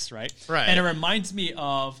takes, right? Right. And it reminds me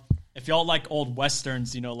of, if y'all like old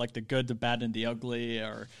westerns, you know, like The Good, the Bad, and the Ugly,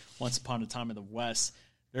 or Once Upon a Time in the West.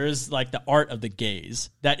 There's like the art of the gaze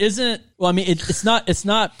that isn't. Well, I mean, it's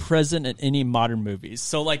not present in any modern movies.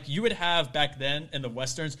 So like you would have back then in the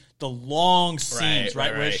westerns the long scenes,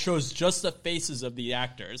 right, where it shows just the faces of the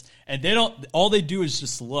actors, and they don't. All they do is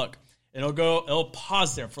just look. It'll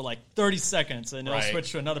pause there for like 30 seconds, and it'll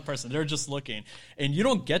switch to another person. They're just looking, and you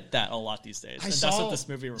don't get that a lot these days. And that's what this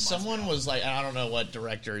movie reminds me of. Someone was like, I don't know what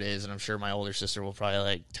director it is, and I'm sure my older sister will probably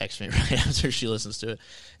like text me right after she listens to it.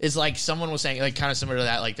 It's like someone was saying, like kind of similar to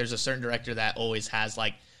that. Like there's a certain director that always has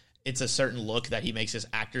like, it's a certain look that he makes his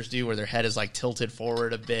actors do, where their head is like tilted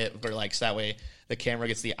forward a bit, where like so that way the camera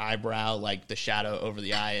gets the eyebrow, like the shadow over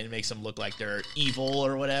the eye, and it makes them look like they're evil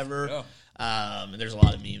or whatever. Yeah. And there's a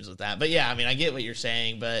lot of memes with that. But yeah, I mean, I get what you're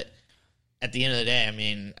saying, but at the end of the day, I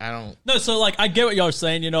mean, I don't... No, so like, I get what y'all are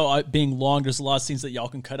saying, you know, being long, there's a lot of scenes that y'all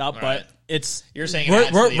can cut out, but it's... You're saying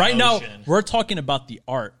we're right now, we're talking about the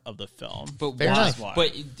art of the film. But why?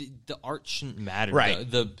 But the art shouldn't matter. Right.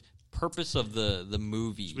 The purpose of the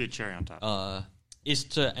movie... Should be a cherry on top. Is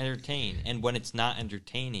to entertain, and when it's not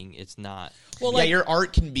entertaining, it's not. Well, like, your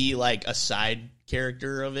art can be like a side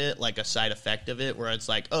character of it, like a side effect of it, where it's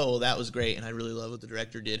like, oh, that was great, and I really love what the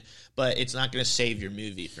director did, but it's not going to save your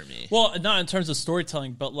movie for me. Well, not in terms of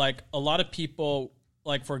storytelling, but like a lot of people,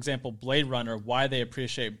 like for example, Blade Runner, why they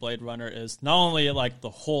appreciate Blade Runner is not only like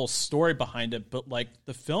the whole story behind it, but like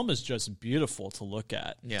the film is just beautiful to look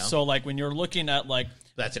at. Yeah. So like when you're looking at like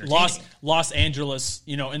that's Los Angeles,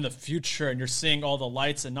 you know, in the future, and you're seeing all the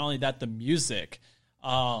lights, and not only that, the music.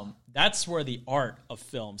 That's where the art of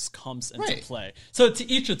films comes into play. So to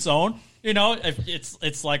each its own. You know, if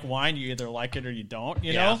it's like wine, you either like it or you don't.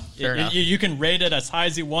 You know, fair enough. You can rate it as high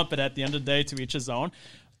as you want, but at the end of the day, to each his own.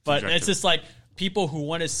 But it's just like people who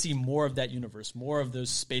want to see more of that universe, more of those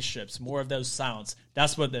spaceships, more of those sounds.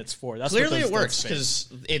 That's what that's for. That's clearly what it works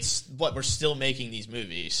because it's what we're still making these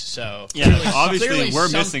movies. So yeah, obviously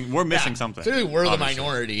we're missing something. Clearly we're the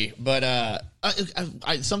minority, but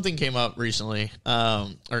something came up recently, or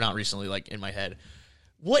not recently, like in my head.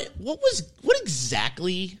 What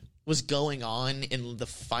exactly was going on in the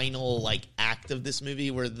final like act of this movie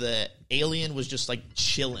where the alien was just like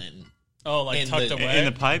chilling? Oh, like tucked away in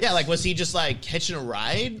the pipe. Yeah, like was he just like catching a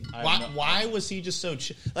ride? Why was he just so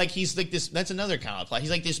like he's like this? That's another kind of plot.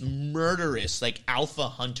 He's like this murderous like alpha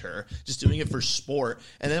hunter, just doing it for sport.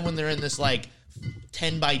 And then when they're in this like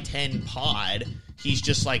 10x10 pod, he's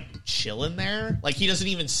just like chilling there. Like he doesn't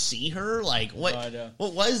even see her. Like what?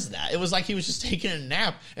 What was that? It was like he was just taking a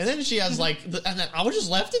nap. And then she has like, and then I would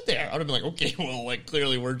just left it there. I would have been like, okay, well, like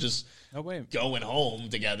clearly we're just. No way. Going home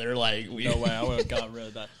together. Like no way. I would have got rid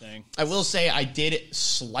of that thing. I will say I did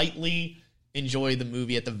slightly enjoy the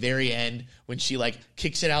movie at the very end when she like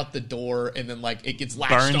kicks it out the door and then like it gets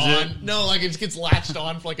latched on. No, like it gets latched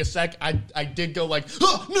on for like a sec. I did go like,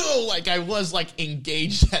 oh no, like I was like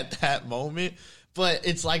engaged at that moment. But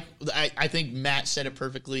it's like I think Matt said it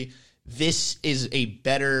perfectly. This is a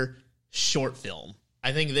better short film.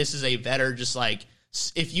 I think this is a better just like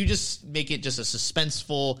if you just make it just a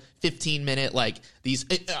suspenseful 15-minute, like these,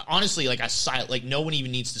 honestly, like a silent, like no one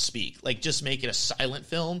even needs to speak. Like just make it a silent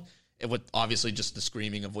film with obviously just the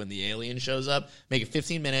screaming of when the alien shows up. Make it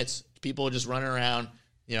 15 minutes. People just running around,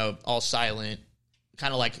 you know, all silent,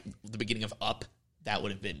 kind of like the beginning of Up. That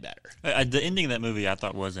would have been better. The ending of that movie I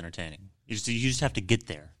thought was entertaining. You just have to get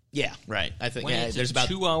there. Yeah, right. I think there's about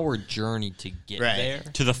a 2-hour journey to get there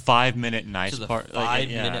to the 5-minute nice part.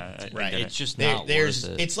 5-minute, right? It's just not worth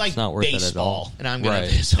it. It's like it's not worth baseball, it at all. And I'm going to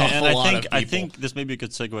piss off a lot of people. I think this may be a good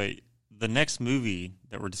segue. The next movie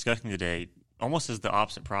that we're discussing today almost has the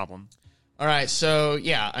opposite problem. All right, so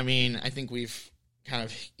yeah, I mean, I think we've kind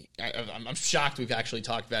of. I'm shocked we've actually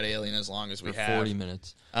talked about Alien as long as we have. 40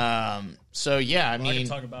 minutes. So yeah, I mean, I can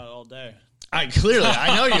talk about it all day. I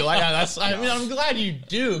know you. I'm glad you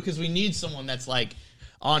do because we need someone that's like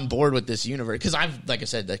on board with this universe. Because like I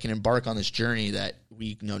said, that can embark on this journey that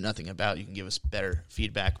we know nothing about. You can give us better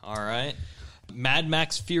feedback. All right, Mad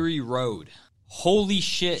Max Fury Road. Holy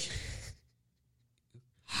shit!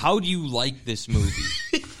 How do you like this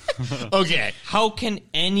movie? Okay, how can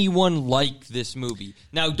anyone like this movie?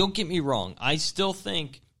 Now, don't get me wrong. I still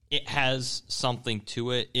think it has something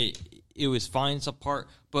to it. It was fine some part,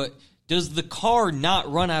 but. Does the car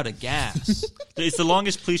not run out of gas? It's the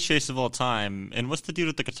longest police chase of all time. And what's the dude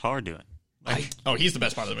with the guitar doing? He's the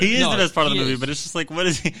best part of the movie. He is the best part of the movie, but it's just like, what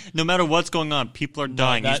is he? No matter what's going on, people are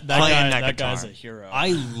dying. He's playing that guitar. Guy's a hero.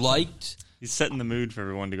 He's setting the mood for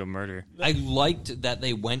everyone to go murder. I liked that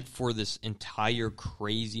they went for this entire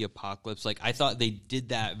crazy apocalypse. Like, I thought they did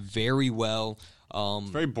that very well. It's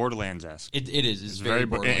very Borderlands-esque. It is. It's very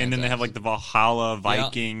Borderlands-esque. And then they have like the Valhalla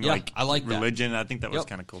Viking I like religion. That. I think that was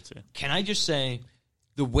kind of cool too. Can I just say,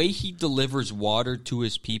 the way he delivers water to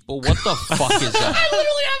his people, what the fuck is that? I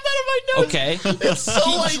literally have that in my notes.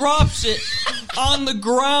 Okay. He drops it on the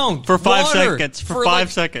ground. For 5 seconds. For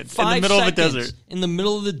 5 seconds. In the middle of the desert. In the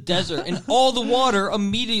middle of the desert. And all the water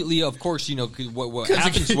immediately, of course, you know, what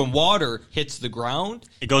happens when water hits the ground?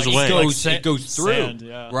 It goes away. It goes through. Sand,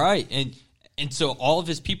 yeah. Right. And so all of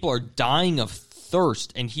his people are dying of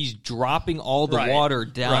thirst, and he's dropping all the water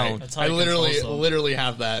down. Right. I literally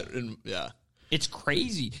have that. It's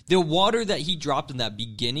crazy. The water that he dropped in that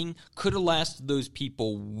beginning could have lasted those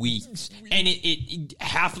people weeks, and it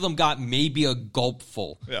half of them got maybe a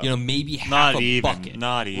gulpful. Yeah. You know, maybe half bucket.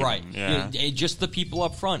 Not even. Right. Yeah. You know, just the people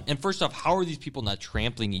up front. And first off, how are these people not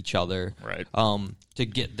trampling each other? Right. To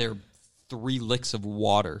get their 3 licks of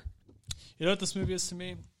water. You know what this movie is to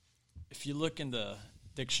me? If you look in the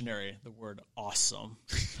dictionary, the word awesome.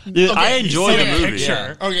 Dude, I enjoy the movie.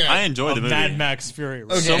 Yeah. Okay. I enjoy the movie. Mad Max Fury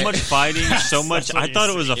Road. Okay. So much fighting, so much. I thought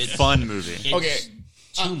it was a fun movie. Okay.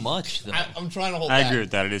 Too much, though. I'm trying to hold back. I agree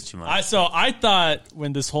with that. It is too much. So I thought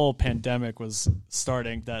when this whole pandemic was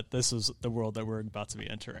starting that this was the world that we're about to be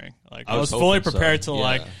entering. Like I was fully prepared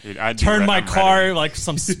to Dude, turn my car, like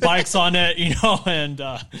some spikes on it, you know, and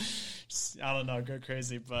I don't know, go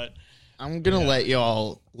crazy. But I'm going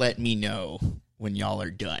to let me know when y'all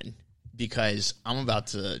are done because I'm about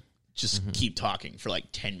to just keep talking for like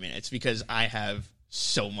 10 minutes because I have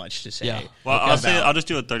so much to say. Yeah. Well, I'll just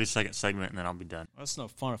do a 30-second segment and then I'll be done. That's no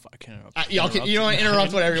fun if I can't interrupt. You don't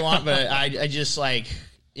interrupt whatever you want, but I just like,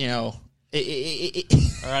 you know.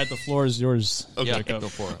 All right, the floor is yours. Okay. Yeah, go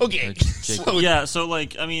for it. Okay. So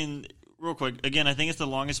like, I mean, real quick, again, I think it's the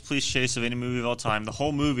longest police chase of any movie of all time. The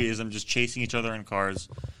whole movie is them just chasing each other in cars.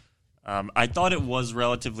 I thought it was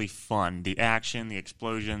relatively fun. The action, the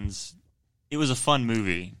explosions. It was a fun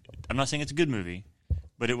movie. I'm not saying it's a good movie,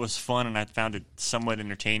 but it was fun, and I found it somewhat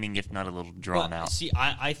entertaining, if not a little drawn out. See,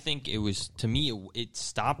 I think it was, to me, it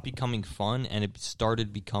stopped becoming fun, and it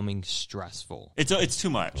started becoming stressful. It's too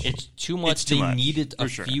much. It's too much. They needed a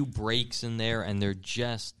few breaks in there, and they're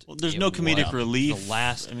just... Well, there's no comedic relief. The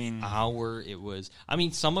last hour, it was... I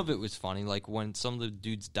mean, some of it was funny, like when some of the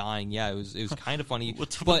dudes dying, it was kind of funny.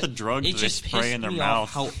 What's with the drugs it just they spray in their mouth?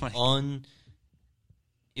 How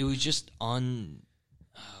it was just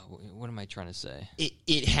what am I trying to say?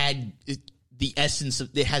 It had the essence of...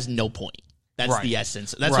 It has no point. That's the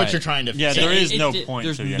essence. That's what you're trying to... Yeah, there is no point.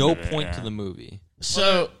 There's no point to the movie.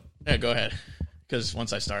 So, go ahead. Because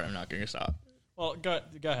once I start, I'm not going to stop. Well, go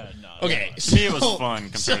ahead. No, okay. To me, it was fun.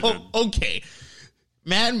 Okay.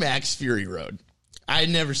 Mad Max Fury Road. I had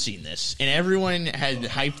never seen this, and everyone had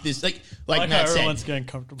hyped this. Like Matt said, everyone's getting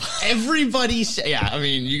comfortable. Everybody said,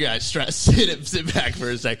 you guys sit back for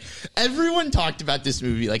a sec. Everyone talked about this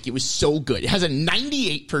movie like it was so good. It has a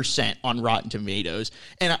 98% on Rotten Tomatoes,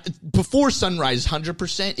 and Before Sunrise,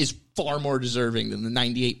 100% is far more deserving than the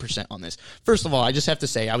 98% on this. First of all, I just have to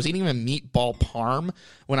say, I was eating a meatball parm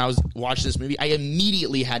when I was watching this movie. I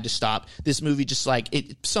immediately had to stop. This movie just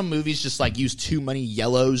some movies just use too many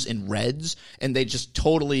yellows and reds, and they just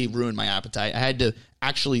totally ruined my appetite. I had to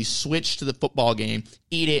actually switch to the football game,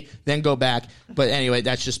 eat it, then go back. But anyway,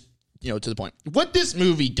 that's just, to the point. What this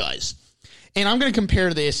movie does, and I'm going to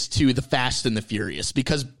compare this to The Fast and the Furious,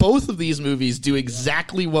 because both of these movies do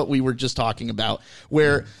exactly what we were just talking about,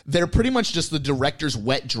 where they're pretty much just the director's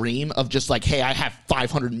wet dream of just hey, I have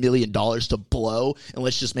 $500 million to blow, and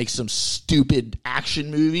let's just make some stupid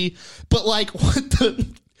action movie. But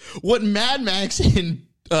what Mad Max and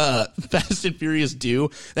Fast and Furious do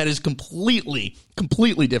that is completely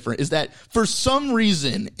different is that for some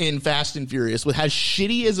reason in Fast and Furious, with how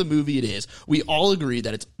shitty as a movie it is, we all agree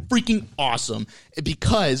that it's freaking awesome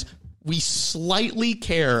because we slightly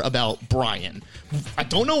care about Brian. I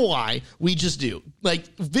don't know why. We just do.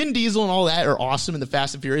 Vin Diesel and all that are awesome in the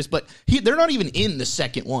Fast and Furious, but they're not even in the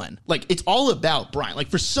second one. It's all about Brian.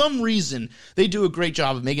 For some reason, they do a great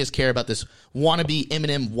job of making us care about this wannabe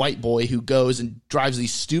Eminem white boy who goes and drives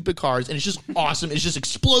these stupid cars, and it's just awesome. It's just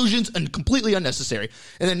explosions and completely unnecessary.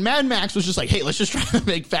 And then Mad Max was just hey, let's just try to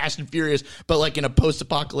make Fast and Furious, but in a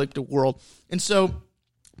post-apocalyptic world. And so...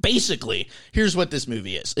 basically, here's what this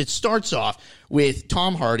movie is. It starts off with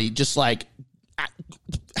Tom Hardy just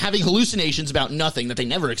having hallucinations about nothing that they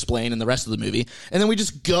never explain in the rest of the movie. And then we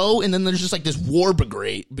just go, and then there's just this war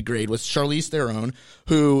brigade with Charlize Theron,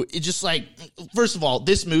 who it just first of all,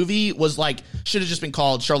 this movie was should have just been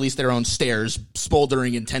called Charlize Theron stares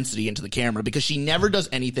smoldering intensity into the camera, because she never does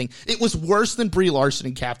anything. It was worse than Brie Larson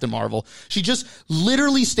in Captain Marvel. She just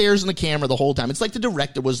literally stares in the camera the whole time. It's the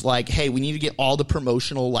director was hey, we need to get all the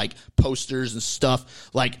promotional posters and stuff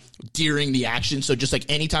during the action. So just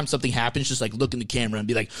anytime something happens, just look in the camera and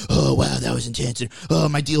be oh wow, that was intense, and oh,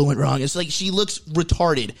 my deal went wrong. It's she looks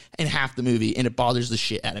retarded in half the movie, and it bothers the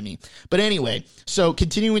shit out of me. But anyway, so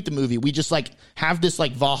continuing with the movie, we just have this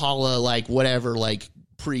Valhalla whatever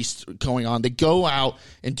priest going on. They go out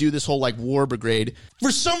and do this whole war brigade.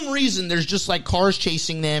 For some reason, there's just cars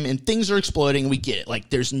chasing them and things are exploding. We get it.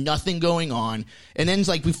 There's nothing going on. And then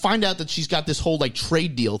we find out that she's got this whole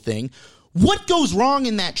trade deal thing. What goes wrong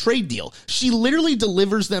in that trade deal? She literally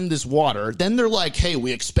delivers them this water. Then they're hey,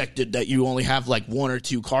 we expected that you only have 1 or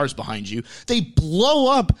 2 cars behind you. They blow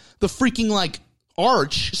up the freaking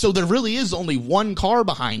arch, so there really is only 1 car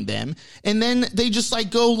behind them. And then they just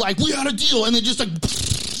go we had a deal, and they just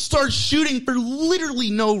start shooting for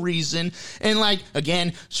literally no reason. And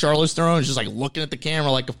again, Charlize Theron is just looking at the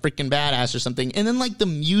camera like a freaking badass or something. And then the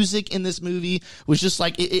music in this movie was just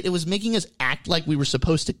it was making us act like we were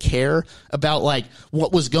supposed to care about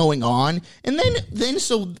what was going on. And then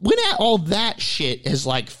so when all that shit is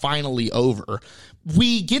finally over,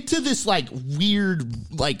 we get to this weird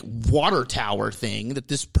water tower thing that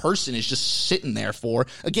this person is just sitting there for.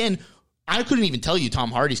 Again, I couldn't even tell you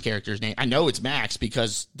Tom Hardy's character's name. I know it's Max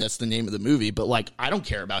because that's the name of the movie, but I don't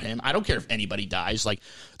care about him. I don't care if anybody dies.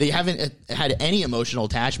 They haven't had any emotional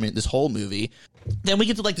attachment this whole movie. Then we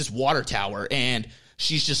get to this water tower, and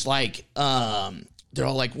she's just they're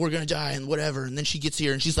all like, we're going to die and whatever. And then she gets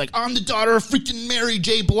here and she's like, I'm the daughter of freaking Mary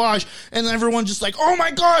J. Blige. And then everyone's just like, oh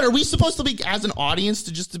my God, are we supposed to be, as an audience,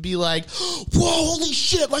 to be like, whoa, holy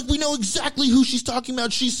shit, like we know exactly who she's talking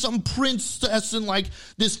about. She's some princess in like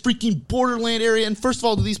this freaking borderland area. And first of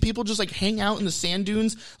all, do these people just like hang out in the sand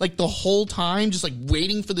dunes like the whole time, just like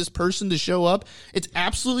waiting for this person to show up? It's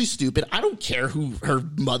absolutely stupid. I don't care who her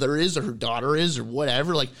mother is or her daughter is or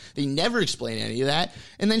whatever. Like they never explain any of that.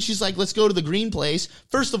 And then she's like, let's go to the green place.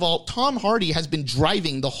 First of all, Tom Hardy has been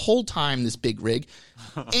driving the whole time, this big rig.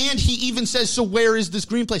 And he even says, so where is this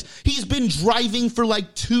green place? He's been driving for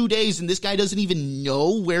like 2 days and this guy doesn't even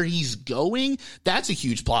know where he's going. That's a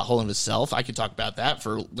huge plot hole in itself. I could talk about that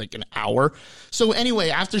for like an hour. So anyway,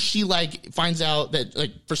 after she like finds out that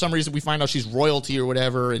like for some reason we find out she's royalty or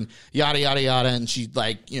whatever and yada, yada, yada. And she's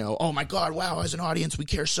like, you know, oh my God, wow, as an audience, we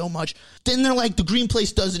care so much. Then they're like, the green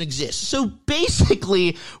place doesn't exist. So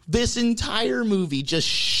basically this entire movie just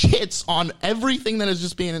shits on everything that is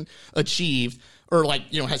just being achieved. Or like,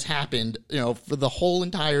 you know, has happened, you know, for the whole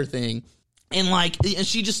entire thing. And like, and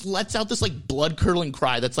she just lets out this like blood curdling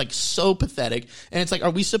cry that's like so pathetic. And it's like,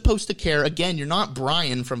 are we supposed to care? Again, you're not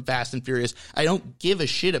Brian from Fast and Furious. I don't give a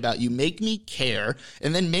shit about you. Make me care.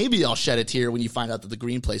 And then maybe I'll shed a tear when you find out that the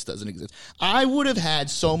green place doesn't exist. I would have had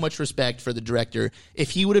so much respect for the director if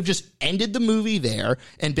he would have just ended the movie there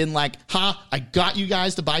and been like, ha, I got you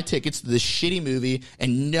guys to buy tickets to this shitty movie.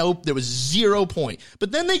 And nope, there was 0 point.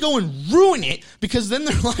 But then they go and ruin it because then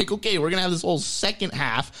they're like, okay, we're going to have this whole second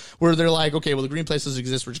half where they're like, okay, well, the green place doesn't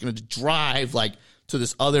exist. We're just going to drive like to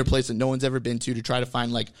this other place that no one's ever been to try to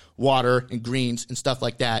find like water and greens and stuff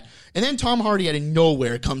like that. And then Tom Hardy out of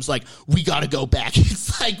nowhere comes like, we got to go back.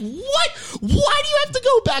 It's like, what? Why do you have to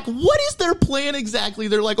go back? What is their plan exactly?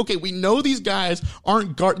 They're like, okay, we know these guys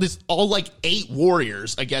aren't this all like 8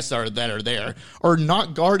 warriors, I guess, are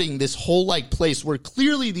not guarding this whole like place where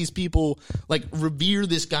clearly these people like revere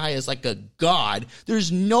this guy as like a god. There's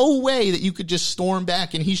no way that you could just storm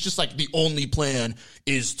back and he's just like, the only plan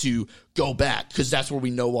is to go back because that's where we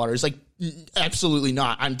know water is. Like, absolutely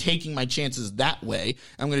not. I'm taking my chances that way.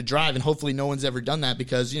 I'm going to drive, and hopefully no one's ever done that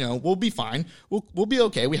because, you know, we'll be fine. We'll be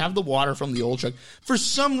okay. We have the water from the old truck. For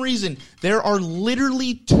some reason, there are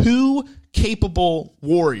literally 2 capable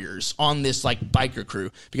warriors on this, like, biker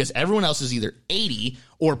crew because everyone else is either 80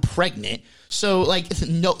 or pregnant. So, like,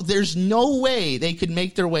 no, there's no way they could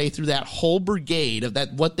make their way through that whole brigade of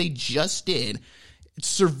that what they just did,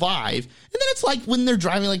 survive. And then it's like when they're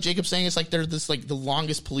driving, like Jacob's saying, it's like they're this like the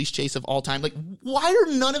longest police chase of all time. Like, why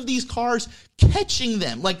are none of these cars catching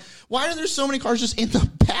them? Like, why are there so many cars just in the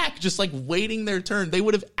back, just like waiting their turn? They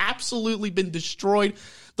would have absolutely been destroyed.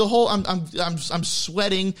 The whole I'm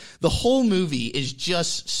sweating. The whole movie is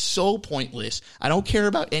just so pointless. I don't care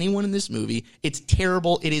about anyone in this movie. It's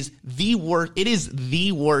terrible. It is the worst. It is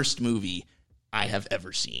the worst movie I have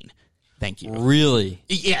ever seen. Thank you. Really?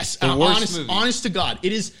 Yes. Honest to God.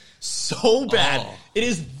 It is so bad. Oh. It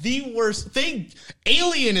is the worst thing.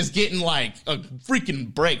 Alien is getting like a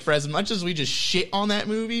freaking break for as much as we just shit on that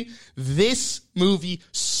movie. This movie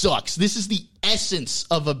sucks. This is the essence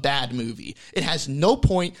of a bad movie. It has no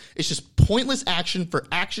point. It's just pointless action for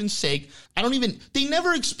action's sake. They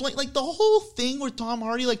never explain, like the whole thing with Tom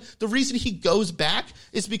Hardy, like the reason he goes back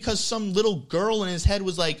is because some little girl in his head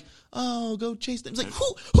was like, oh, go chase them. It's like,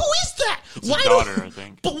 who is that? It's his daughter, I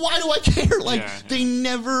think. But why do I care? Like, they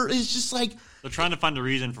never, it's just like. They're trying to find a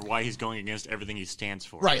reason for why he's going against everything he stands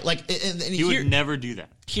for. Right. Like, and he would never do that.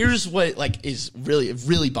 Here's what, like, it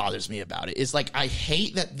really bothers me about it. Is like, I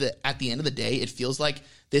hate that at the end of the day, it feels like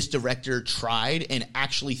this director tried and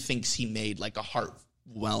actually thinks he made like a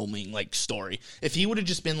heartwarming, like, story. If he would have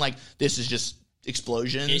just been like, this is just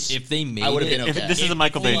explosions. If they made I would have been okay. If this is a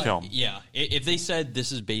Michael Bay film. Yeah. If they said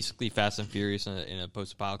this is basically Fast and Furious in a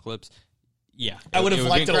post-apocalypse, yeah. I would have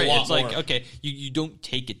liked it a lot more. It's like, okay, you don't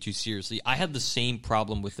take it too seriously. I had the same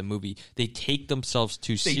problem with the movie. They take themselves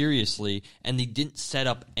too seriously, and they didn't set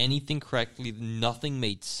up anything correctly. Nothing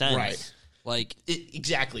made sense. Right. Like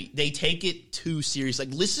exactly. They take it too serious. Like,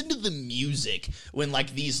 listen to the music when,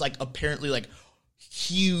 like, these, like, apparently, like,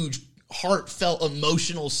 huge heartfelt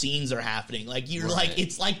emotional scenes are happening. Like, you're like,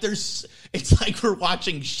 it's like we're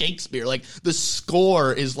watching Shakespeare. Like, the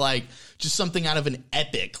score is like just something out of an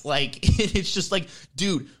epic. Like, it's just like,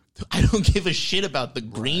 dude, I don't give a shit about the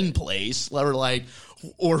green place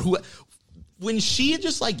or who. When she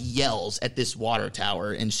just like yells at this water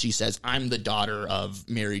tower and she says, I'm the daughter of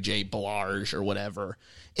Mary J. Blige or whatever,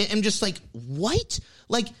 I'm just like, what?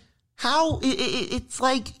 Like, how it's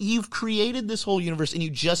like you've created this whole universe and you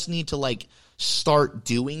just need to like start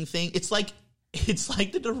doing things. It's like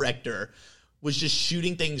the director was just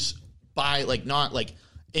shooting things by not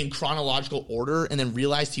in chronological order, and then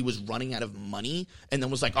realized he was running out of money, and then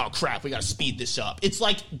was like, oh crap, we gotta speed this up. It's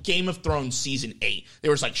like Game of Thrones season 8. They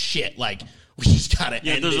were like, shit, we just gotta end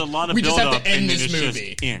it. There's a lot of we just build have to up end and this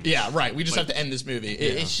movie. Yeah, right. We just have to end this movie.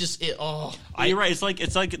 It's just you're right. It's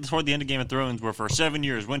like toward the end of Game of Thrones, where for 7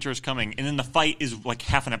 years winter is coming, and then the fight is like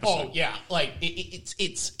half an episode. Oh yeah,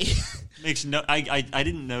 it's makes no. I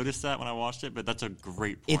didn't notice that when I watched it, but that's a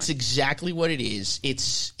great point. It's exactly what it is.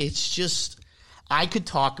 It's just. I could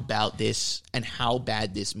talk about this and how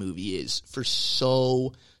bad this movie is for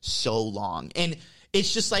so long. And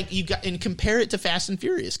it's just and compare it to Fast and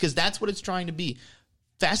Furious, because that's what it's trying to be.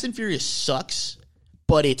 Fast and Furious sucks,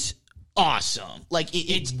 but it's awesome.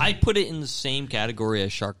 I put it in the same category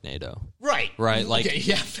as Sharknado. Right. Okay,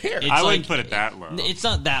 yeah, fair. I wouldn't put it that low. It's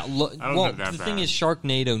not that low. Well, the thing is,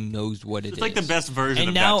 Sharknado knows what it is. It's like the best version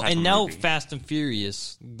of that type of now movie. Fast and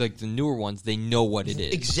Furious, like the newer ones, they know what it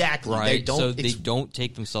is. Exactly. Right? They don't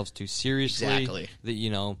take themselves too seriously. Exactly.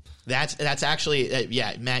 That's actually,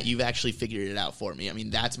 Matt, you've actually figured it out for me. I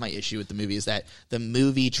mean, that's my issue with the movie, is that the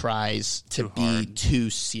movie tries to be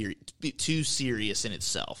too serious in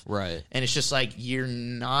itself. Right. And it's just you're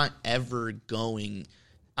not ever going...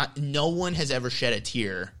 no one has ever shed a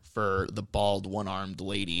tear for the bald, one-armed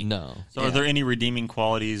lady. No. So are there any redeeming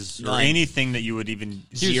qualities or anything that you would even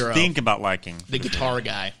Zero. think about liking? The guitar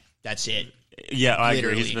guy. That's it. Yeah, I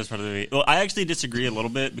agree. He's the best part of the movie. Well, I actually disagree a little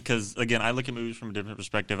bit because, again, I look at movies from a different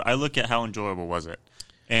perspective. I look at how enjoyable was it.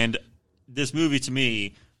 And this movie, to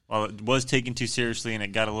me, while it was taken too seriously and it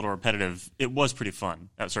got a little repetitive, it was pretty fun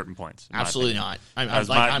at certain points. Absolutely not. I'm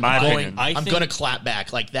going to clap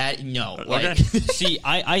back like that. No. Okay. See,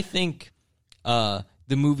 I think the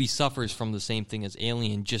movie suffers from the same thing as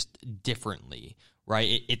Alien, just differently.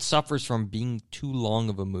 Right, it suffers from being too long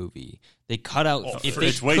of a movie. They cut out if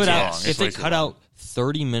they cut out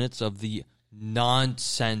 30 minutes of the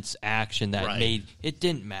nonsense action that made it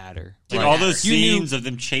didn't matter. Like all those scenes of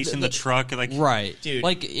them chasing the truck, right, dude.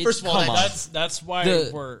 First of all, that's why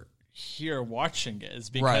we're here watching it, is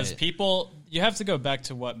because people. You have to go back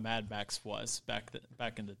to what Mad Max was back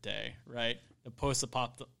in the day, right? The post.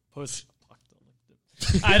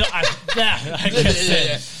 I can't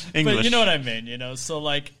say it. But you know what I mean, so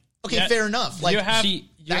okay, fair enough.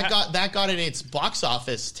 That got in its box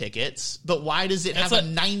office tickets, but why does it have a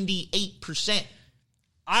 98%?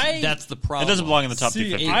 That's the problem. It doesn't belong in the top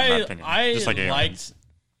 250, in my opinion. Just like Aliens.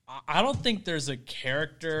 I don't think there's a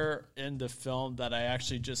character in the film that I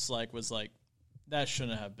actually just was that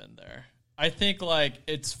shouldn't have been there. I think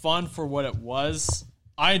it's fun for what it was.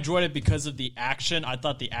 I enjoyed it because of the action. I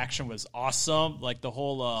thought the action was awesome. The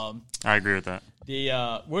whole... I agree with that.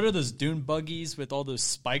 What are those dune buggies with all those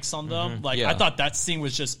spikes on them? I thought that scene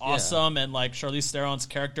was just awesome. And Charlize Theron's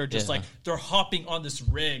character just they're hopping on this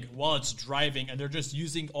rig while it's driving, and they're just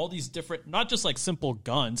using all these different, not just simple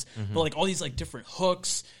guns, but all these different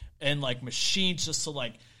hooks and machines just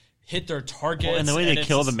to hit their targets. Well, and the way they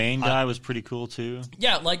kill the main guy was pretty cool too.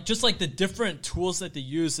 Yeah, just the different tools that they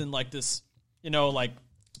use in this,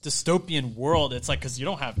 dystopian world. It's because you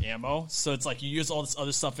don't have ammo, so it's you use all this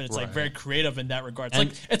other stuff, and it's very creative in that regard.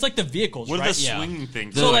 It's like the vehicles. What right? are the swinging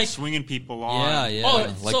things? So swinging people on.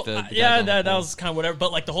 That was kind of whatever.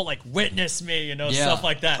 But the whole witness me, stuff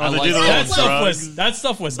like that. That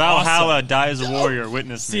stuff was Valhalla awesome. Die as a warrior.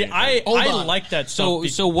 Witness me. See, I like that stuff.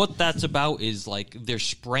 So what that's about is they're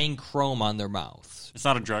spraying chrome on their mouth. It's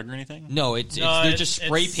not a drug or anything? No, they're just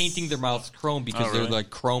spray painting their mouths chrome because they're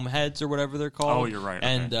chrome heads or whatever they're called. Oh, you're right.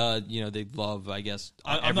 And they love, I guess,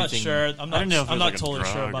 I'm not sure. I'm not totally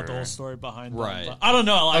sure about the whole story behind right. But I don't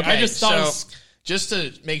know. I just thought just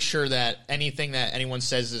to make sure that anything that anyone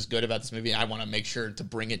says is good about this movie, I want to make sure to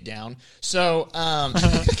bring it down. So,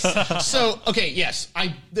 okay, yes,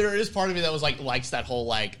 there is part of me that was likes that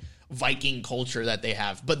whole Viking culture that they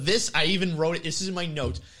have. But this, I even wrote it. This is in my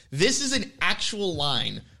notes. This is an actual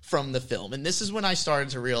line from the film. And this is when I started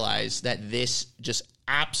to realize that this just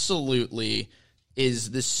absolutely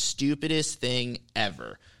is the stupidest thing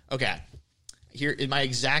ever. Okay. Here, in my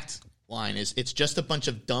exact line is, it's just a bunch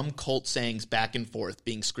of dumb cult sayings back and forth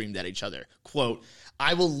being screamed at each other. Quote,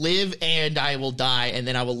 I will live and I will die, and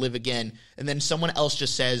then I will live again. And then someone else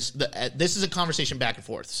just says, this is a conversation back and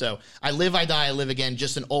forth. So, I live, I die, I live again,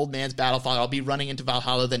 just an old man's battlefield. I'll be running into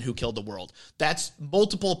Valhalla, then who killed the world? That's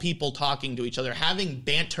multiple people talking to each other, having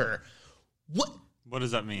banter. What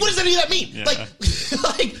does that mean? What does any of that mean? Yeah.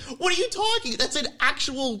 What are you talking? That's an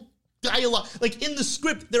actual dialogue. In the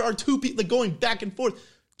script, there are two people going back and forth.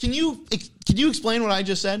 Can you explain what I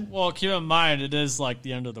just said? Well, keep in mind it is like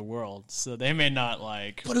the end of the world, so they may not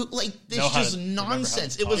like. But it's just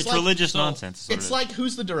nonsense. It's like, religious nonsense. It's like,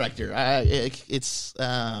 who's the director? It's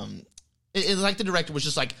like the director was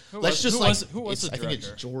just like, who was the director? I think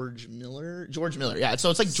it's George Miller. George Miller, yeah. So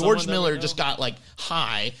it's like George Miller just got like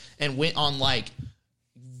high and went on like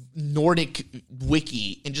Nordic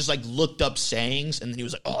wiki and just like looked up sayings, and then he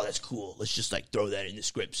was like, "Oh, that's cool. Let's just like throw that in the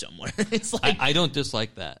script somewhere." It's like I don't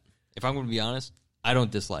dislike that. If I'm going to be honest, I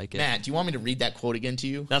don't dislike it. Matt, do you want me to read that quote again to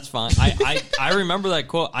you? That's fine. I remember that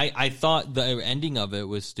quote. I thought the ending of it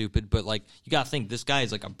was stupid, but like you got to think this guy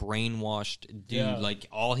is like a brainwashed dude. Yeah. Like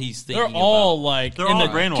all he's thinking they're all brainwashed.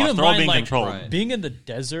 They're all being controlled. Right. Being in the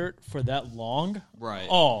desert for that long, right?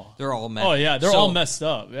 Oh, they're all messed. Oh yeah, they're all messed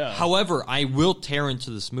up. Yeah. However, I will tear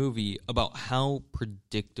into this movie about how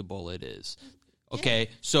predictable it is. Okay,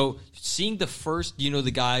 so seeing the first,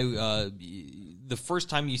 the guy, the first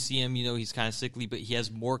time you see him, he's kind of sickly, but he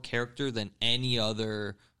has more character than any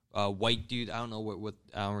other white dude. I don't know what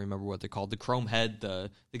I don't remember what they're called. The chrome head, the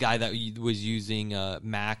guy that was using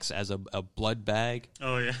Max as a blood bag.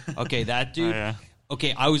 Oh yeah. Okay, that dude. Oh, yeah.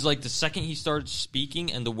 Okay, I was like, the second he started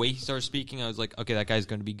speaking and the way he started speaking, I was like, okay, that guy's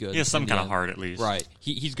going to be good. He has some kind of heart at least. Right.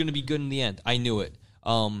 He's going to be good in the end. I knew it.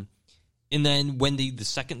 And then when the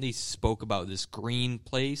second they spoke about this green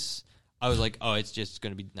place, I was like, oh, it's just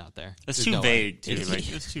going to be not there. It's too vague, too.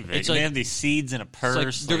 It's too vague. They have these seeds in a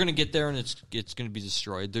purse. They're going to get there and it's going to be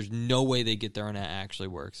destroyed. There's no way they get there and it actually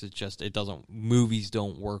works. It's just, it doesn't, movies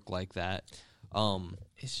don't work like that.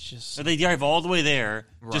 It's just. So they drive all the way there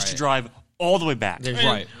just to drive all the way back.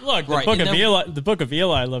 Right. Look, the Book of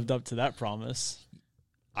Eli lived up to that promise.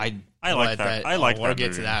 I like that. I like that. We'll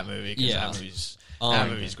get to that movie because that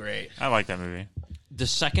movie's great. I like that movie. The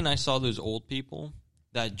second I saw those old people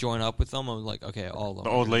that join up with them, I was like, okay, all of them.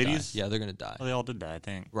 The old ladies? Die. Yeah, they're going to die. Well, they all did die, I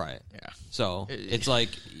think. Right. Yeah. So it's like,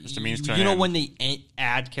 just a means to an end. When they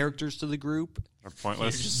add characters to the group, they're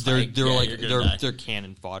pointless. They're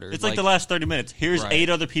cannon fodder. It's like the last 30 minutes. Here's 8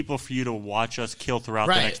 other people for you to watch us kill throughout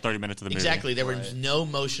the next 30 minutes of the movie. Exactly. There was no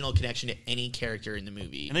emotional connection to any character in the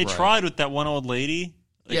movie. And they tried with that one old lady.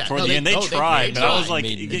 Toward the end, they tried, but I was like,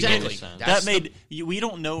 exactly. We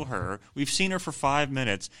don't know her. We've seen her for 5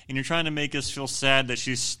 minutes, and you're trying to make us feel sad that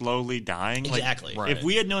she's slowly dying. Exactly. Like, if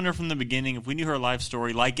we had known her from the beginning, if we knew her life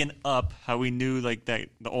story, like in Up, how we knew like that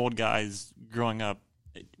the old guys growing up,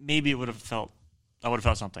 maybe it would have felt. I would have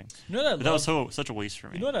felt something. But that was such a waste for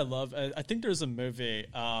me. You know what I love? I think there's a movie.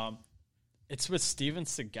 It's with Steven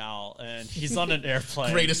Seagal, and he's on an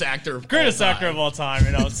airplane. Greatest actor of all time,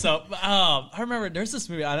 So I remember there's this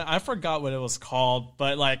movie. I forgot what it was called,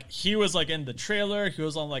 but like he was like in the trailer. He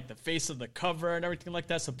was on like the face of the cover and everything like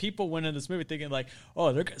that. So people went in this movie thinking like,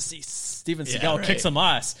 oh, they're gonna see Steven Seagal kick some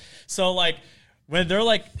ass. So like when they're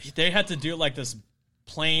like they had to do like this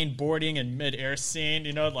plane boarding and mid-air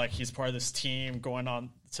scene, like he's part of this team going on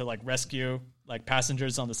to like rescue like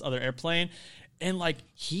passengers on this other airplane. And like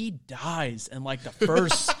he dies in like the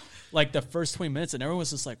first the first 20 minutes, and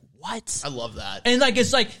everyone's just like, "What?" I love that. And like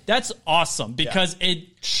it's like that's awesome because it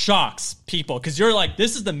shocks people because you're like,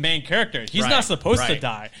 "This is the main character. He's not supposed to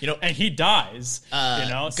die." And he dies.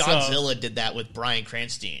 Godzilla did that with Bryan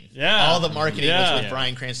Cranston. Yeah, all the marketing was with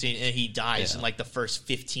Bryan Cranston, and he dies in like the first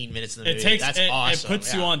 15 minutes of the movie. That's awesome. It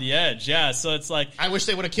puts you on the edge. Yeah, so it's like I wish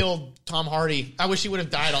they would have killed Tom Hardy. I wish he would have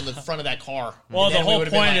died on the front of that car. Well, the whole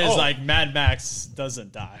point is like Mad Max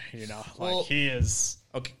doesn't die. He is.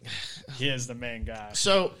 Okay, he is the main guy.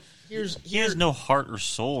 So he has no heart or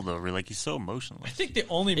soul though. Really, like he's so emotionless. I think the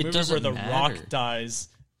only movie where The Rock dies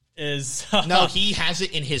is no. He has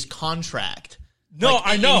it in his contract. No,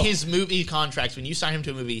 I know. In his movie contracts, when you sign him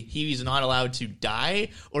to a movie, he's not allowed to die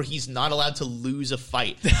or he's not allowed to lose a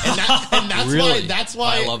fight. And that's really? That's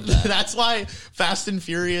why I love that. That's why Fast and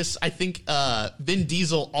Furious, I think Vin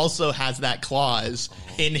Diesel also has that clause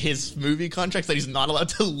in his movie contracts that he's not allowed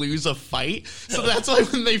to lose a fight. So that's why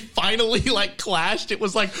when they finally like clashed, it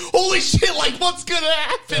was like, holy shit, like what's gonna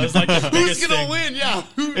happen? Like who's gonna win? Yeah.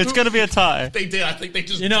 It's gonna be a tie. They did. I think they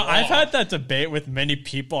just I've had that debate with many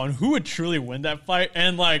people on who would truly win that fight,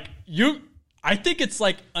 and like I think it's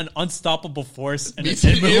like an unstoppable force and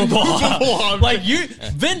an immovable object. Like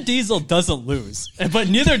Vin Diesel doesn't lose, but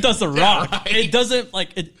neither does The Rock. Right. It doesn't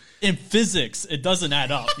in physics. It doesn't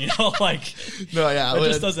add up. It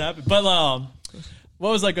just doesn't happen. But what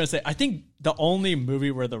was I going to say? I think the only movie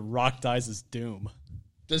where The Rock dies is Doom.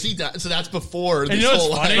 Does he die? So that's before this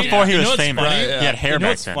whole funny? Before he was famous. Right, yeah. He had hair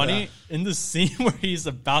back then. Funny? In the scene where he's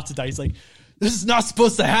about to die, he's like, this is not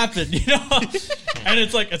supposed to happen, And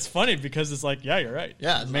it's like, it's funny because it's like, yeah, you're right.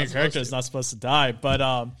 Yeah. The main character is not supposed to die. But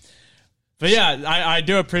But yeah, I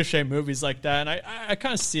do appreciate movies like that, and I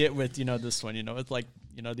kind of see it with this one. With like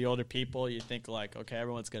the older people, you think like, okay,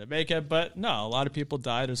 everyone's gonna make it, but no, a lot of people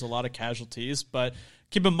die. There's a lot of casualties, but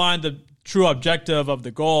keep in mind the true objective of the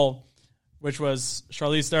goal, which was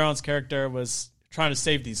Charlize Theron's character was trying to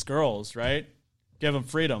save these girls, right? Give them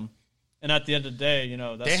freedom, and at the end of the day,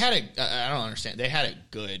 they had it. I don't understand. They had it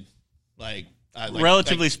good,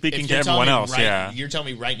 relatively speaking to everyone else. You're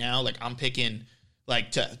telling me right now, like I'm picking.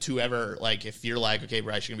 Like to ever like if you're like okay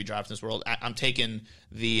Bryce you're gonna be dropped in this world I'm taking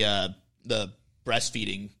the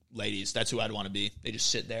breastfeeding ladies. That's who I'd want to be. They just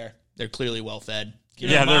sit there. They're clearly well fed.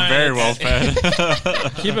 They're very well fed.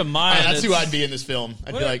 Keep in mind that's who I'd be in this film.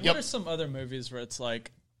 I'd be like, what are some other movies where it's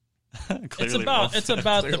like it's about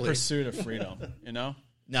the pursuit of freedom, No,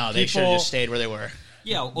 they should have just stayed where they were.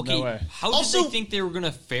 Yeah, okay. No how did they think they were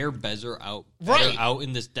gonna fare Bezer out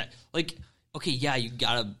in this deck? Like, okay, yeah, you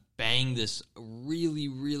gotta bang this really,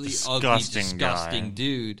 really disgusting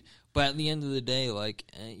dude. But at the end of the day, like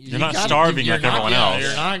you're not starving like everyone else.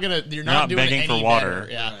 You're not doing begging for water.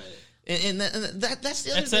 Better. Yeah. Right. And that's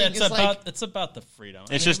the other thing. It's about the freedom.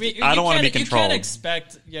 It's just I don't want to be controlled. You can't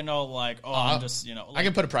expect I'm just I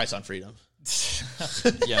can put a price on freedom.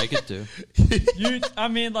 Yeah, I could too.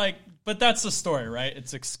 But that's the story, right?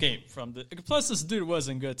 It's escape from the. Plus, this dude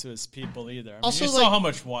wasn't good to his people either. Also, you saw how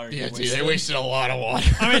much water. They wasted a lot of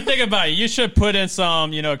water. Think about it. You should put in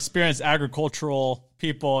some, experienced agricultural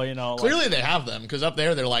people. Clearly, they have them because up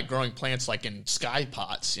there they're like growing plants like in sky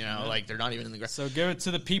pots. Like they're not even in the ground. So give it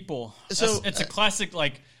to the people. So it's a classic,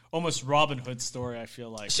 like almost Robin Hood story. I feel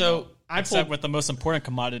like. So except with the most important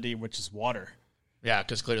commodity, which is water. Yeah,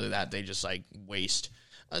 because clearly that they just like waste.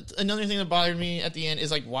 Another thing that bothered me at the end is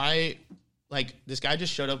like why, like this guy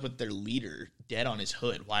just showed up with their leader dead on his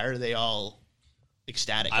hood. Why are they all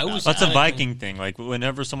ecstatic? That's a Viking thing. Like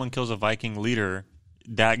whenever someone kills a Viking leader,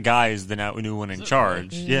 that guy is the new one in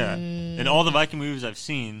charge. Right? Yeah, in all the Viking movies I've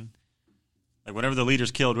seen, like whenever the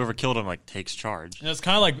leader's killed, whoever killed him like takes charge. And it's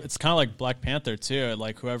kind of like Black Panther too.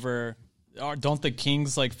 Like whoever, don't the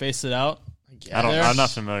kings like face it out? I'm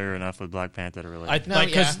not familiar enough with Black Panther to relate.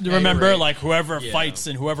 Because remember, like whoever fights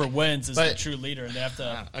and whoever wins is the true leader, and they have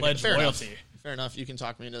to pledge loyalty. Fair enough. You can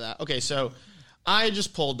talk me into that. Okay, so I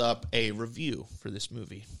just pulled up a review for this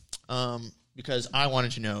movie because I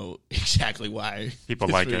wanted to know exactly why people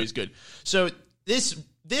this like movie it. is good. So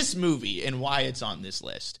this movie and why it's on this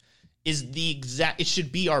list is the exact. It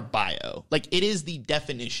should be our bio. Like it is the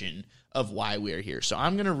definition of why we are here. So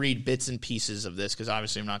I'm going to read bits and pieces of this because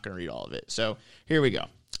obviously I'm not going to read all of it. So here we go.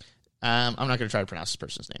 I'm not going to try to pronounce this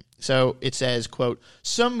person's name. So it says, quote,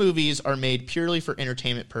 some movies are made purely for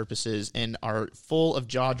entertainment purposes and are full of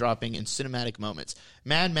jaw-dropping and cinematic moments.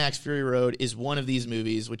 Mad Max Fury Road is one of these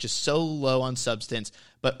movies which is so low on substance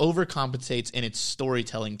but overcompensates in its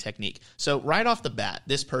storytelling technique. So right off the bat,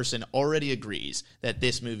 this person already agrees that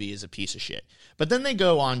this movie is a piece of shit. But then they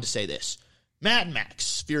go on to say this. Mad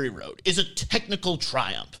Max Fury Road is a technical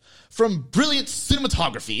triumph. From brilliant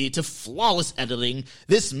cinematography to flawless editing,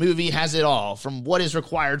 this movie has it all from what is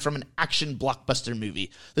required from an action blockbuster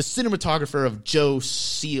movie. The cinematographer of Joe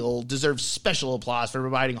Seal deserves special applause for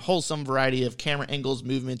providing a wholesome variety of camera angles,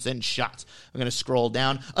 movements, and shots. I'm going to scroll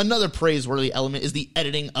down. Another praiseworthy element is the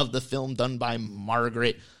editing of the film done by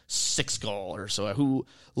Margaret Sixgal, who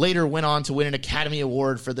later went on to win an Academy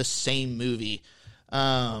Award for the same movie.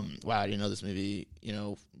 Wow, I didn't know this movie,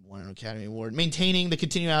 won an Academy Award. Maintaining the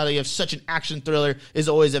continuity of such an action thriller is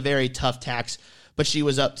always a very tough task, but she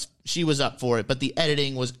was up for it. But the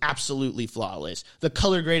editing was absolutely flawless. The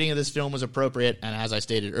color grading of this film was appropriate, and as I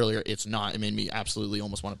stated earlier, it's not. It made me absolutely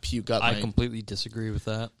almost want to puke up. I completely disagree with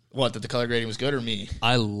that. What, that the color grading was good or me?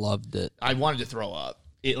 I loved it. I wanted to throw up.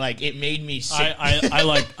 It made me sick. I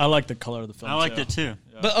like the color of the film. I liked it too.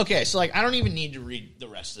 Yeah. But okay, so I don't even need to read the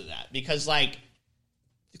rest of that because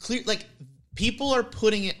people are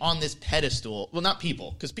putting it on this pedestal. Well, not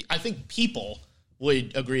people, because I think people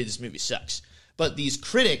would agree this movie sucks. But these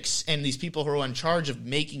critics and these people who are in charge of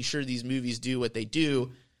making sure these movies do what they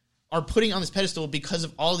do are putting on this pedestal because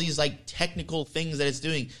of all these technical things that it's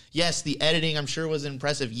doing. Yes, the editing I'm sure was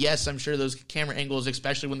impressive. Yes, I'm sure those camera angles,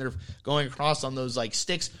 especially when they're going across on those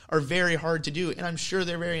sticks, are very hard to do. And I'm sure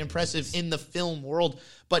they're very impressive in the film world.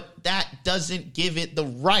 But that doesn't give it the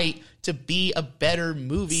right to be a better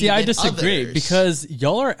movie. See, I disagree others. Because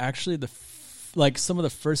y'all are actually some of the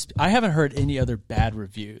first. I haven't heard any other bad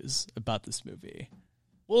reviews about this movie.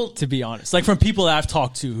 Well, to be honest, from people that I've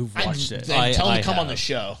talked to who've watched it, tell them to come on the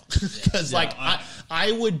show because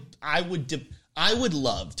I would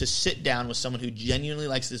love to sit down with someone who genuinely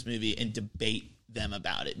likes this movie and debate them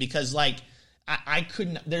about it because I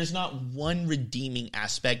couldn't. There's not one redeeming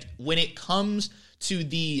aspect when it comes to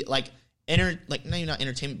the not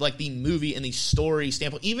entertainment, like the movie and the story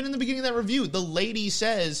standpoint. Even in the beginning of that review, the lady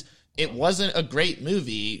says it wasn't a great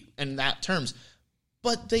movie in that terms,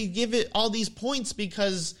 but they give it all these points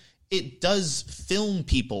because it does film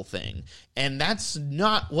people thing, and that's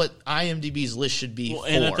not what IMDb's list should be for.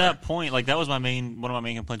 And at that point, like that was one of my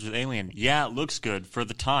main complaints with Alien. Yeah, it looks good for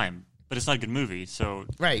the time, but it's not a good movie. So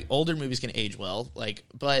right, older movies can age well,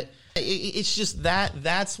 but it's just that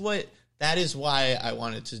is why I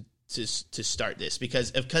wanted to start this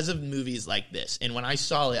because of movies like this. And when I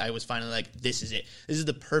saw it, I was finally like, this is it. This is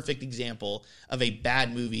the perfect example of a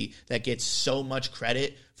bad movie that gets so much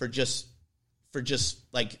credit for just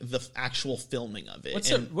like the actual filming of it.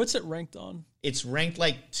 What's it ranked on? It's ranked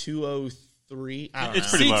like 203. I don't know.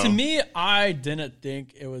 Pretty low. To me, I didn't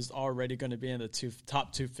think it was already going to be in the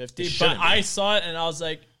top 250, but I saw it and I was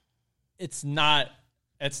like, it's not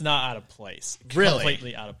out of place. Really?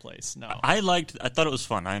 Completely out of place. No. I thought it was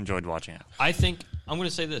fun. I enjoyed watching it. I think I'm going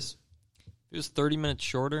to say this. If it was 30 minutes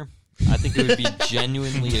shorter, I think it would be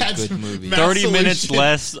genuinely a good movie. 30 minutes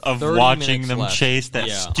less of watching them chase that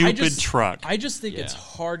stupid truck. I just think it's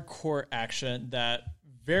hardcore action that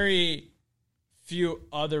very few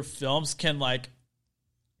other films can like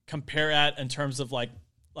compare at in terms of like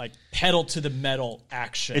pedal to the metal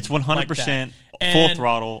action. It's 100% full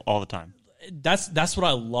throttle all the time. That's what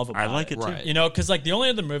I love about it. I like it too. Right. You know, because like the only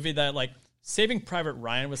other movie that like Saving Private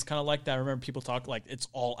Ryan was kind of like that. I remember people talk like it's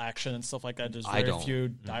all action and stuff like that. There's very few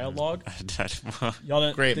dialogue. Y'all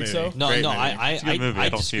didn't Great think movie. so? No, Great no, movie. I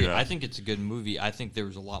disagree. I think it's a good movie. I think there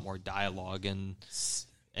was a lot more dialogue and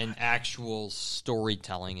actual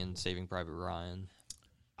storytelling in Saving Private Ryan.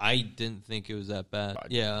 I didn't think it was that bad.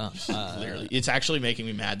 Yeah, clearly, it's actually making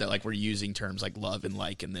me mad that like we're using terms like love and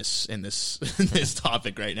like in this this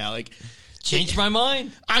topic right now. Like, changed my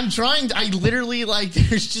mind. I'm trying. I literally like.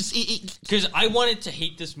 There's just because I wanted to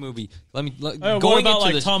hate this movie. Going what about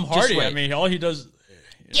like this, Tom Hardy? I mean, all he does.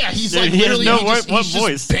 Yeah, he's like literally he's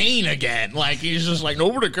just Bane again. Like he's just like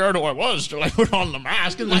nobody cared who I was till I put on the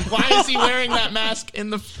mask. And like, why is he wearing that mask in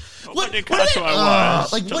the? What is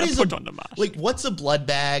what's a blood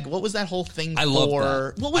bag? What was that whole thing for?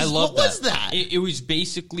 Love that. What was that? It was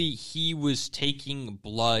basically he was taking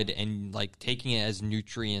blood and like taking it as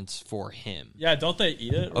nutrients for him. Yeah, don't they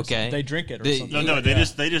eat it? Or something? They drink it or something. No, they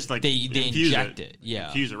just like they inject it. Yeah,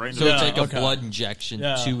 infuse it right. So it's like a blood injection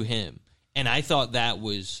to him, and I thought that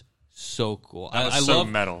was so cool. I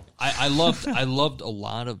loved metal. I loved a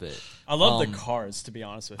lot lot of it. I love the cars, to be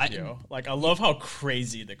honest with you. Like, I love how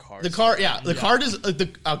crazy the cars. The car, the car does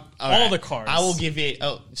all the cars. I will give it.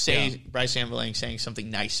 Bryce Amberlang saying something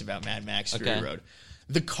nice about Mad Max Fury Road.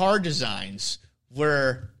 The car designs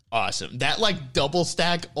were awesome. That like double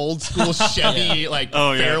stack old school Chevy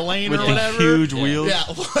Fairlane with or whatever, huge wheels. Yeah,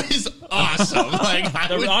 was awesome. Like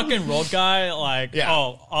the rock and roll guy,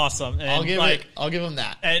 awesome. And I'll give him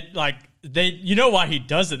that. And like you know why he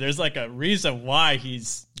does it. There's like a reason why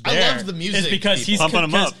he's there. I love the music. It's because he's pumping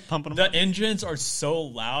them up. The engines are so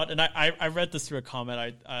loud, and I read this through a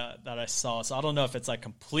comment that I saw. So I don't know if it's like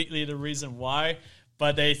completely the reason why,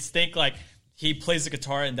 but they think like he plays the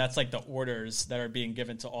guitar, and that's like the orders that are being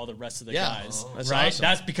given to all the rest of the guys, right? Awesome.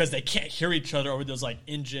 That's because they can't hear each other over those like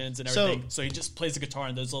engines and everything. So he just plays the guitar,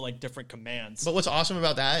 and those are like different commands. But what's awesome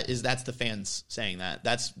about that is that's the fans saying that.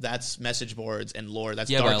 That's message boards and lore.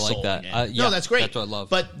 That's Dark but I like Soul. that. No, that's great. That's what I love.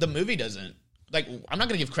 But the movie doesn't. Like, I'm not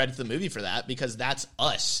going to give credit to the movie for that because that's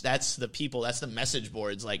us. That's the people. That's the message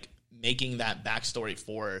boards. Like making that backstory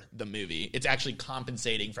for the movie. It's actually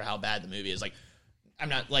compensating for how bad the movie is. Like. I'm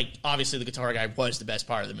not like obviously the guitar guy was the best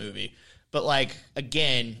part of the movie, but like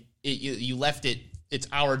again, you left it. It's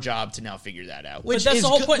our job to now figure that out. Which that's is the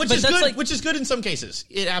whole point. Which is good. Which is good in some cases.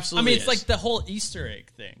 It absolutely. It's like the whole Easter egg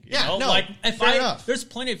thing. You know? No, like enough. There's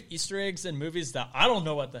plenty of Easter eggs in movies that I don't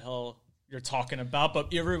know what the hell you're talking about,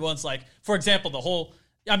 but everyone's like, for example, the whole.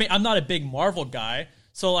 I mean, I'm not a big Marvel guy.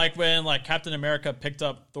 So, like, when, like, Captain America picked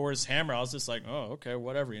up Thor's hammer, I was just like, oh, okay,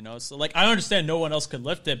 whatever, you know? So, like, I understand no one else could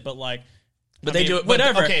lift it, but, like... But they do it,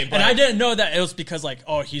 whatever. And I didn't know that it was because, like,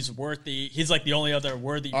 oh, he's worthy. He's, like, the only other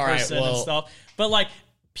worthy person and stuff. But, like,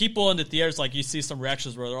 people in the theaters, like, you see some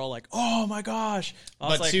reactions where they're all like, oh, my gosh.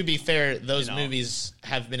 But to be fair, those movies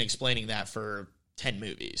have been explaining that for 10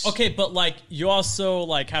 movies. Okay, but, like, you also,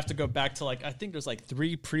 like, have to go back to, like, I think there's, like,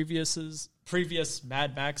 3 previous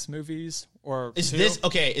Mad Max movies. Or is 2? This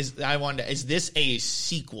okay? Is this a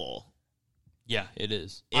sequel? Yeah, it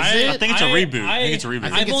is. I think it's a reboot. I think it's a reboot.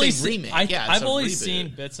 I think it's a remake. I've only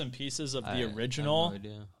seen bits and pieces of the original. I have no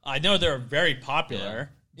idea. I know they're very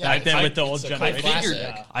popular, back then with the old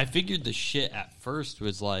generation. I figured the shit at first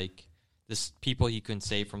was like this people he couldn't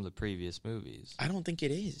say from the previous movies. I don't think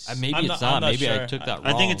it is. Maybe it's not. Maybe sure. I took that wrong.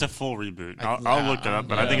 I think it's a full reboot. I'll look it up,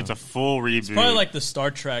 but I think it's a full reboot. It's probably like the Star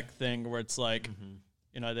Trek thing where it's like,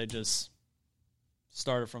 they just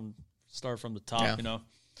start from the top,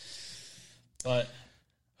 But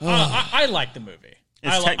I like the movie.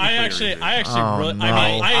 I actually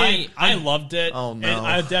loved it. Oh no!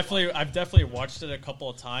 I've definitely watched it a couple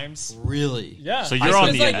of times. Really? Yeah. So you're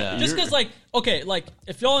on the just because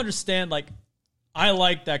if y'all understand, I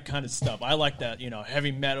like that kind of stuff. I like that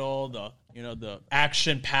heavy metal, the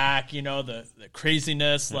action pack, the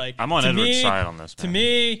craziness. Like I'm on Edward's side on this. To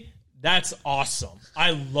me, that's awesome. I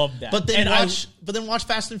love that. But then watch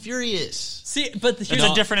Fast and Furious. See, but it's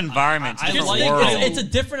a different environment. It's a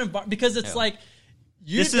different environment because it's like.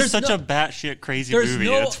 This is such a batshit crazy movie.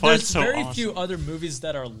 That's why it's so awesome. There's very few other movies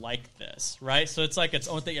that are like this, right? So it's like its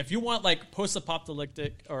own thing. If you want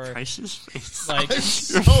post-apocalyptic or Price's face.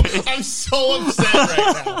 I'm so upset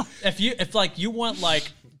right now. If you want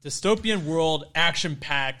dystopian world action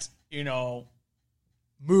packed,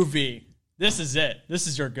 movie, this is it. This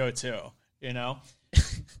is your go-to,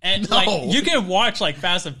 And you can watch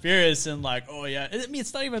Fast and Furious and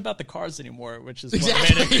it's not even about the cars anymore, which is what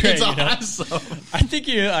made it great. It's awesome. I think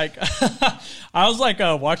I was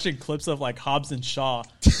watching clips of Hobbs and Shaw,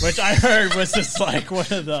 which I heard was just one of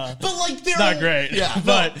the. But they're not great. Yeah,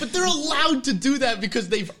 but they're allowed to do that because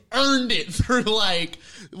they've earned it through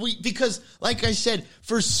because I said,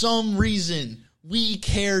 for some reason. We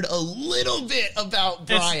cared a little bit about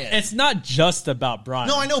Brian. It's not just about Brian.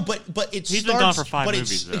 No, I know, but he's been gone for 5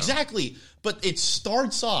 movies, though. Exactly. But it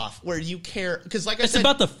starts off where you care because, it's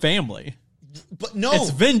about the family. But no, it's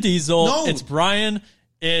Vin Diesel. No, it's Brian.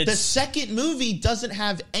 The second movie doesn't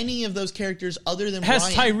have any of those characters other than Brian.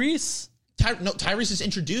 Has Tyrese. Tyrese is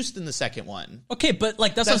introduced in the second one. Okay, but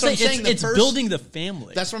that's what I'm saying. It's building the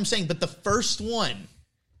family. That's what I'm saying. But the first one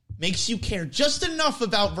makes you care just enough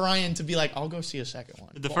about Brian to be I'll go see a second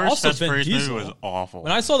one. The first Fast and Furious movie was awful.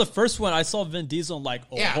 When I saw the first one, I saw Vin Diesel and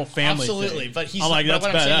whole family. Absolutely, thing. But he's what I'm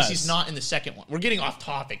saying is he's not in the second one. We're getting off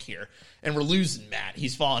topic here, and we're losing Matt.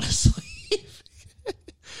 He's falling asleep.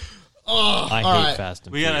 I hate Fast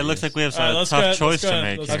and Furious. It looks like we have a tough choice to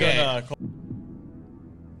make. Okay.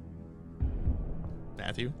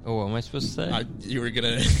 Matthew? Oh, what am I supposed to say? You were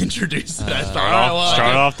going to introduce that.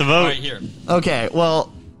 Start off the vote. Right here. Okay,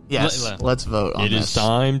 well, yes, let's vote on this. It is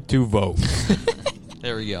time to vote.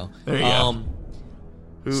 There we go. There you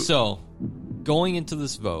go. So, going into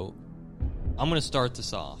this vote, I'm going to start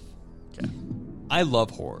this off. Okay. I love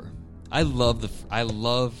horror. I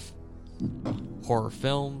love horror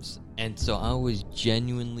films, and so I was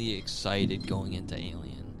genuinely excited going into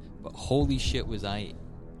Alien. But holy shit, was I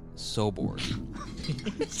so bored.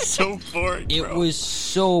 So boring, bro. It was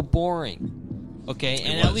so boring. Okay,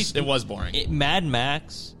 and at least it was boring. Mad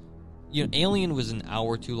Max, Alien was an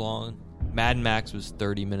hour too long. Mad Max was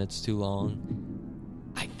 30 minutes too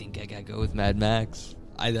long. I think I gotta go with Mad Max.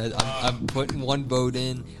 I'm putting one vote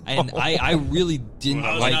in, and I really didn't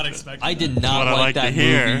I did not like that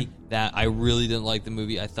movie. That I really didn't like the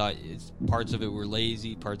movie. I thought parts of it were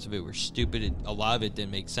lazy, parts of it were stupid. A lot of it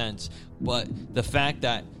didn't make sense. But the fact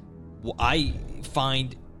that I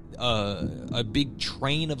find a big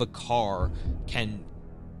train of a car can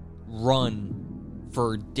run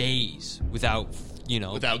for days without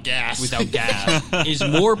gas is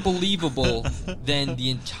more believable than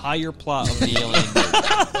the entire plot of the Alien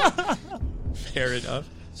movie. Fair enough.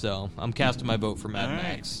 So I'm casting my vote for Mad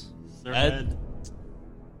Max. Ed?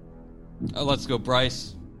 Let's go,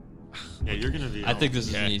 Bryce. Yeah, you're gonna be. I think this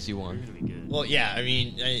is an easy one. You're gonna be good. Well, yeah. I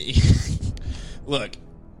mean, look,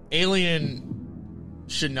 Alien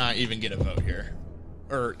should not even get a vote here,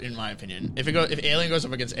 or in my opinion, if Alien goes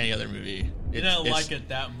up against any other movie, you didn't like it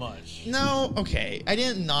that much. No, okay, I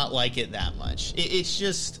didn't not like it that much. It's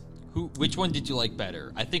just. Which one did you like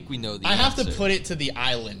better? I think we know the answer. I have to put it to the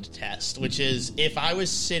island test, which is if I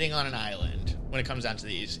was sitting on an island when it comes down to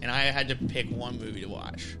these, and I had to pick one movie to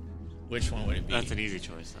watch, which one would it be? That's an easy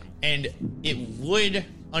choice then. And it would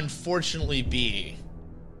unfortunately be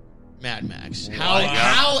Mad Max.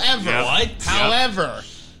 However,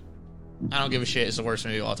 I don't give a shit. It's the worst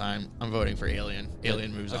movie of all time. I'm voting for Alien.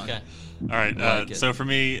 Alien moves on. All right. So for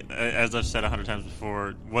me, as I've said 100 times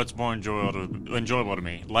before, what's more enjoyable to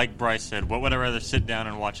me? Like Bryce said, what would I rather sit down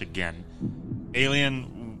and watch again?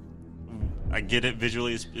 Alien, I get it.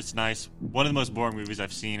 Visually, it's nice. One of the most boring movies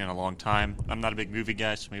I've seen in a long time. I'm not a big movie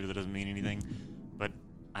guy, so maybe that doesn't mean anything. But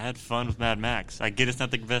I had fun with Mad Max. I get it's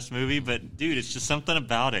not the best movie, but dude, it's just something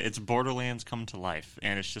about it. It's Borderlands come to life,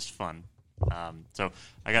 and it's just fun. So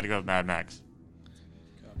I got to go with Mad Max.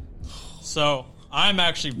 So I'm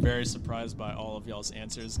actually very surprised by all of y'all's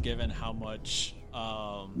answers, given how much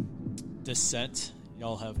dissent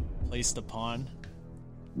y'all have placed upon.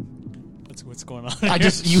 What's going on?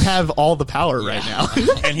 You have all the power right now,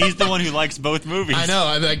 and he's the one who likes both movies. I know.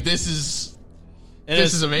 I'm like, this is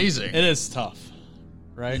amazing. It is tough,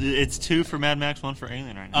 right? It's 2 for Mad Max, 1 for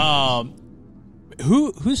Alien right now.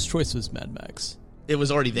 Whose choice was Mad Max? It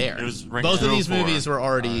was already there. It was both of these movies were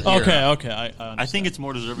already here. Okay. I think it's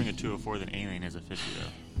more deserving of 204 than Alien is of 50, though.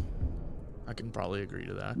 I can probably agree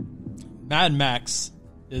to that. Mad Max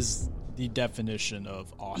is the definition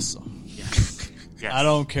of awesome. Yes. I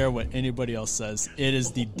don't care what anybody else says. It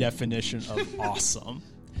is the definition of awesome.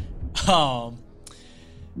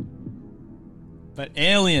 But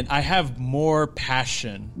Alien, I have more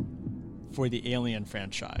passion for the Alien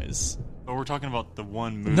franchise. But we're talking about the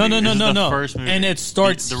one movie. No. First movie. And it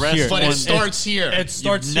starts the rest here. But it starts here. It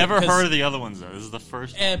starts You've here. Never heard of the other ones, though. This is the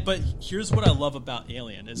first one. But here's what I love about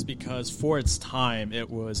Alien is because for its time, it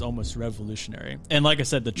was almost revolutionary. And like I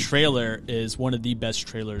said, the trailer is one of the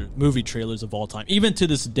best movie trailers of all time. Even to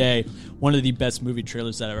this day, one of the best movie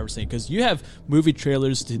trailers that I've ever seen. Because you have movie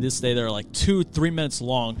trailers to this day that are like 2-3 minutes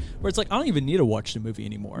long, where it's like, I don't even need to watch the movie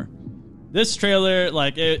anymore. This trailer,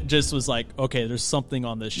 like, it just was like, okay, there's something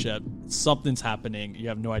on this ship. Something's happening. You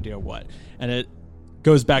have no idea what. And it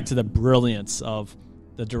goes back to the brilliance of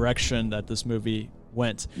the direction that this movie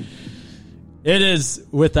went. It is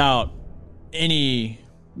without any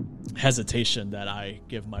hesitation that I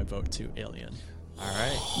give my vote to Alien. All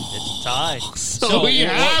right. It's a tie. So we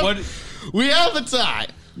have a tie.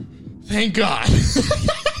 Thank God.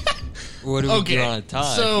 What do we do on a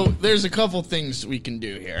tie? So there's a couple things we can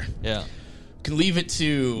do here. Yeah. We can leave it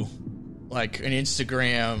to like an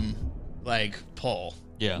Instagram poll.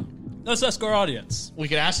 Yeah. Let's ask our audience. We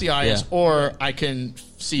could ask the audience, or I can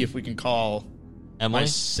see if we can call Emily? my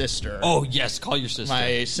sister. Oh, yes, call your sister.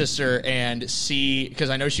 My sister, and see,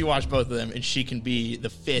 because I know she watched both of them, and she can be the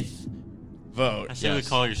 5th vote. I say we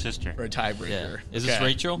call your sister. For a tiebreaker. Yeah. Is this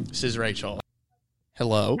Rachel? This is Rachel.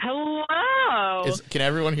 Hello. Hello. Can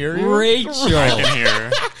everyone hear you? Rachel. I can hear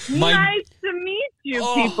her. Nice to meet you,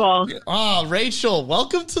 people. Oh, Rachel,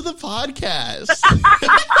 welcome to the podcast.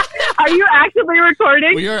 Are you actively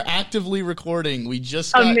recording? We are actively recording. We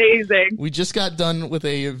just got done with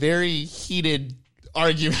a very heated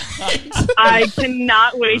argument. I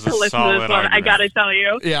cannot wait to listen to this one. I gotta tell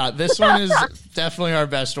you. Yeah, this one is definitely our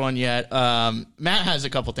best one yet. Matt has a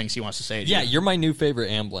couple things he wants to say to you. Yeah, you're my new favorite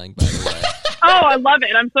Ambling, by the way. Oh, I love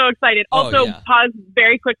it. I'm so excited. Also, pause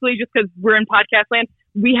very quickly just because we're in podcast land.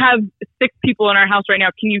 We have 6 people in our house right now.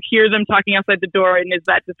 Can you hear them talking outside the door, and is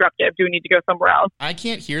that disruptive? Do we need to go somewhere else? I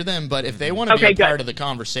can't hear them, but if they want to be a part of the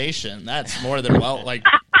conversation, that's more than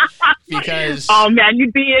because... Oh, man,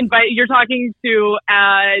 you're talking to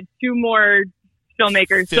 2 more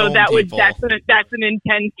filmmakers, so that's an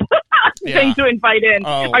intense thing to invite in.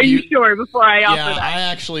 Are you sure before I offer that? I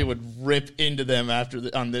actually would rip into them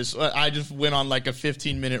on this. I just went on like a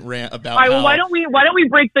 15-minute rant about. All right, well, why don't we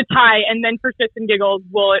break the tie, and then for shits and giggles,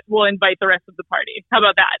 we'll invite the rest of the party. How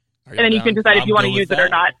about that? And then you can decide if you want to use it or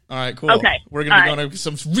not. All right, cool. Okay, we're gonna be going to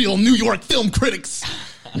some real New York film critics.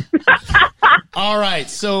 All right,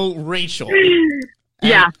 so Rachel.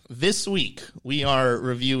 Yeah. This week we are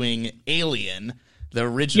reviewing Alien, the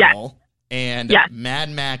original, and Mad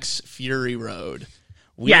Max Fury Road.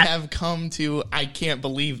 We have come to, I can't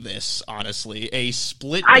believe this, honestly, a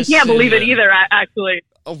split decision. I can't believe it either, actually.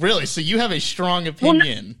 Oh, really? So you have a strong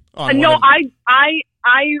opinion on No, I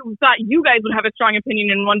thought you guys would have a strong opinion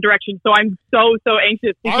in one direction, so I'm so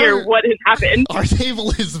anxious to hear what has happened. Our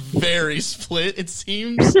table is very split, it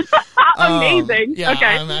seems. Amazing. Okay.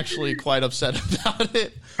 I'm actually quite upset about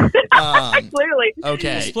it. Clearly.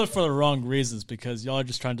 Okay. We're split for the wrong reasons because y'all are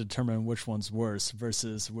just trying to determine which one's worse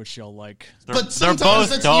versus which y'all like. But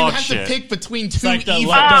sometimes you have to pick between 2 evils. The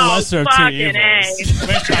lesser of 2 evils.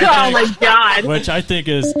 Oh my God. Which I think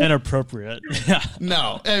is inappropriate.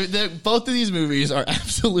 No. Both of these movies are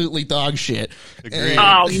absolutely dog shit. Agreed.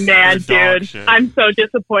 Oh man, dude. I'm so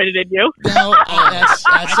disappointed in you. No,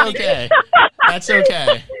 that's okay. That's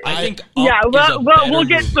okay. I think we'll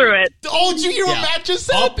get through it. Oh, did you hear what Matt just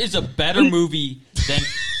said? Up is a better movie than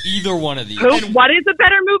either one of these. What is a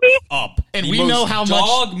better movie? Up. And we know how much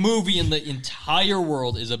dog movie in the entire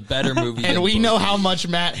world is a better movie. And we know how much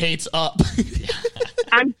Matt hates Up.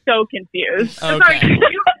 I'm so confused. Okay. Sorry.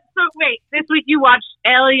 So wait, this week you watched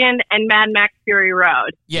Alien and Mad Max Fury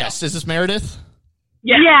Road. Yes. Is this Meredith?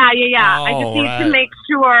 Yeah. I just need to make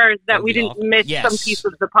sure that we didn't miss some piece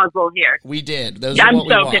of the puzzle here. We did. I'm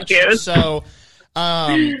so confused. So,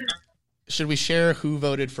 Should we share who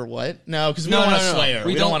voted for what? No, because we don't want to swear.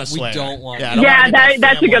 We don't want to swear. We don't want.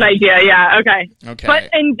 That's a good idea. Yeah. Okay. But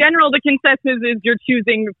in general, the consensus is you're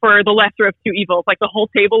choosing for the lesser of two evils. Like the whole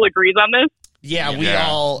table agrees on this. Yeah, we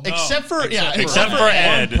all except for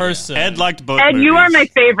Ed. Person. Ed liked both. Ed, movies. you are my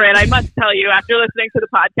favorite. I must tell you after listening to the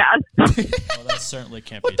podcast. Well, that certainly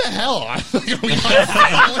can't be. What the hell?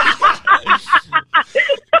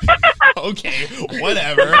 Okay,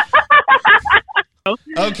 whatever.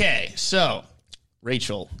 Okay, so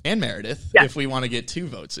Rachel and Meredith, if we want to get 2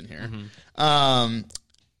 votes in here,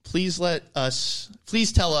 please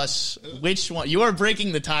tell us which one. You are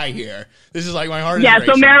breaking the tie here. This is like my hardest. Yeah,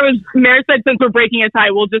 so Mare said since we're breaking a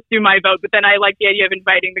tie, we'll just do my vote. But then I like the idea of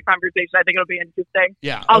inviting the conversation. I think it'll be interesting.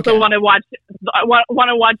 Yeah. Also want to watch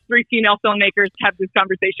 3 female filmmakers have this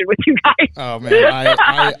conversation with you guys. Oh man,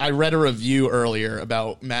 I read a review earlier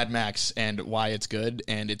about Mad Max and why it's good,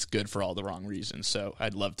 and it's good for all the wrong reasons. So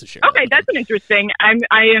I'd love to share. Okay, that's an interesting. I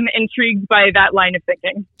am intrigued by that line of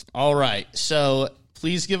thinking. All right, so.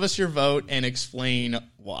 Please give us your vote and explain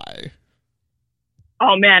why.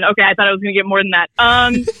 Oh man, okay. I thought I was going to get more than that.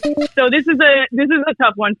 So this is a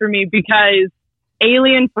tough one for me because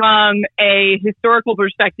Alien, from a historical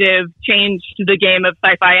perspective, changed the game of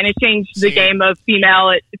sci-fi, and it changed the game of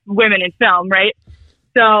women in film, right?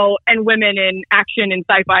 So, and women in action and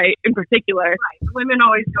sci-fi in particular. Right. Women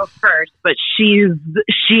always go first, but she the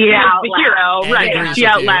hero, right? She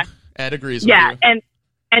outlasts. Ed agrees with you. Yeah,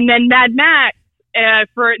 and then Mad Max.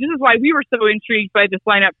 This is why we were so intrigued by this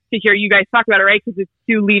lineup to hear you guys talk about it, right? Because it's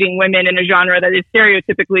 2 leading women in a genre that is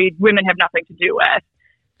stereotypically women have nothing to do with.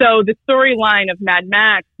 So the storyline of Mad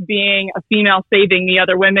Max being a female saving the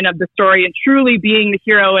other women of the story and truly being the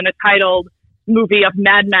hero in a titled movie of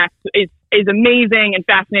Mad Max is amazing and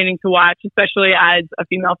fascinating to watch, especially as a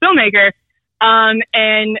female filmmaker.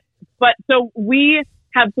 So we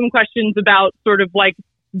have some questions about sort of like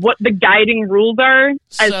what the guiding rules are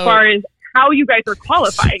as far as how you guys are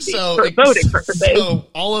qualifying these for voting purposes. So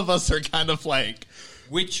all of us are kind of like,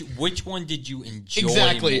 which one did you enjoy?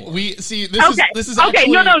 Exactly. More? We see this is okay.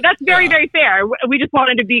 Actually, No, that's very fair. We just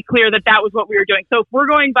wanted to be clear that was what we were doing. So if we're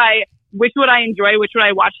going by which would I enjoy, which would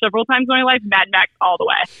I watch several times in my life, Mad Max all the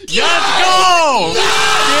way. Let's go! Get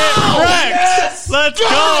wrecked! Let's go!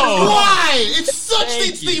 Why? It's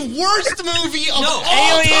the worst movie of all time.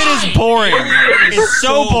 Alien is boring. It's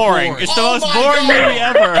so boring. It's the most boring movie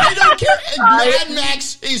ever. I don't care. Mad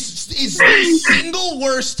Max is the single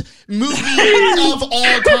worst movie of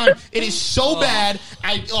all time. It is so bad.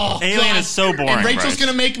 Alien is so boring. And Rachel's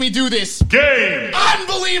going to make me do this. Game!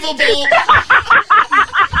 Unbelievable!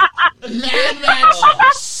 Mad Max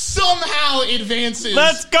somehow advances.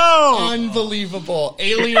 Let's go! Unbelievable.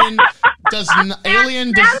 Alien does. Mad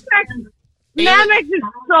Max is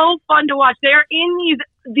so fun to watch. They're in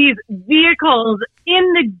these vehicles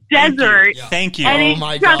in the desert. Thank you. Oh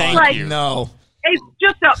my god! Thank you. No. It's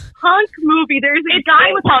just a punk movie. There's a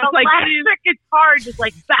guy with an electric guitar just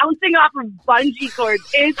like bouncing off of bungee cords.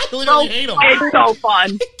 It's so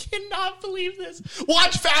fun. I cannot believe this.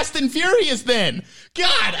 Watch Fast and Furious then.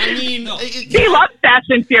 God, I mean... He loves Fast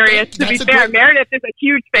and Furious, to be fair. Meredith is a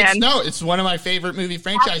huge fan. It's one of my favorite movie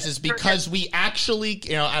franchises because we actually...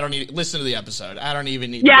 I don't need to listen to the episode. I don't even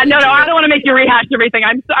need to... I don't want to make you rehash everything.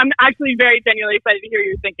 I'm actually very genuinely excited to hear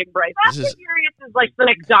your thinking, Bryce. Fast and Furious is like the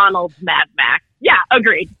McDonald's Mad Max. Yeah,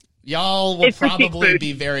 agreed. Y'all will probably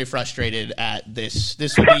be very frustrated at this.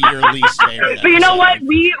 This will be your least favorite. But you know what?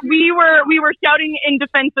 We were shouting in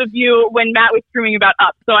defense of you when Matt was screaming about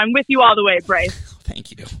Up. So I'm with you all the way, Bryce. Thank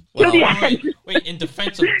you. To the end. Wait, in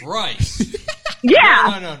defense of Bryce?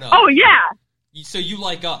 Yeah. No. Oh yeah. So you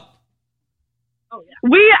like Up? Oh yeah.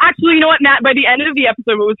 We actually, you know what, Matt? By the end of the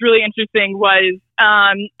episode, what was really interesting was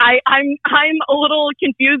I'm a little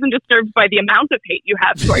confused and disturbed by the amount of hate you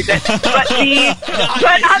have towards it. But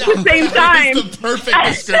at the same time, it's the perfect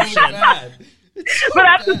description. But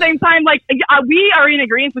at the same time, like we are in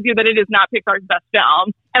agreement with you that it is not Pixar's best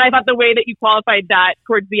film, and I thought the way that you qualified that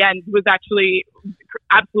towards the end was actually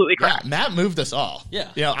absolutely correct. Yeah, Matt moved us all.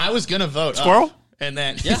 Yeah, I was gonna vote Squirrel, and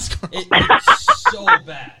then it's so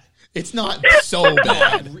bad. It's not so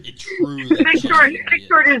bad. It truly. Big Short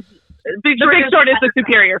is the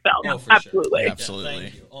superior film. Oh, absolutely. Sure. Absolutely.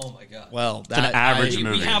 Yeah, oh my god. Well, that's an average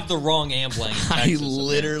movie. We have the wrong Ambling. I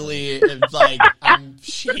literally am I'm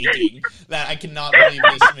shaking that I cannot believe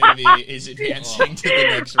this movie is advancing to the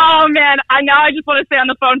next round. Oh man, I just want to stay on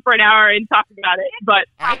the phone for an hour and talk about it. But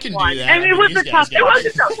I can do that. And it was a tough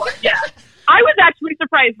one. Yeah. I was actually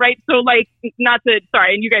surprised, right? So, and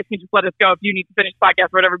you guys can just let us go if you need to finish the podcast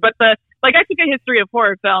or whatever. But I took a history of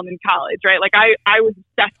horror film in college, right? Like, I was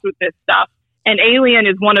obsessed with this stuff. And Alien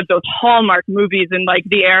is one of those hallmark movies in like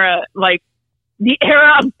the era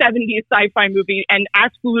of 70s sci-fi movie, and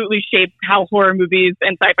absolutely shaped how horror movies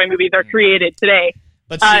and sci-fi movies are created today.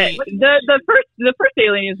 But see, the first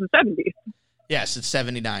Alien is the 70s. Yes, it's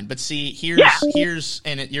 79. But see, here's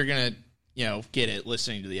and you're gonna get it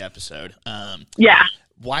listening to the episode.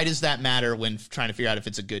 Why does that matter when trying to figure out if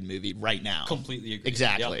it's a good movie right now? Completely agree.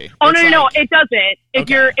 Exactly. Yep. Oh, no, it doesn't.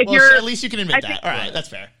 If you're at least you can admit that. All right, that's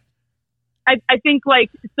fair. I think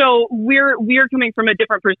so we're coming from a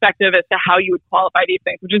different perspective as to how you would qualify these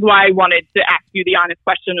things, which is why I wanted to ask you the honest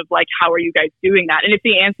question of like, how are you guys doing that? And if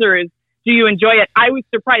the answer is, do you enjoy it? I was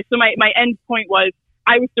surprised. So my end point was,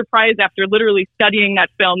 I was surprised after literally studying that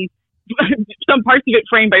film, some parts of it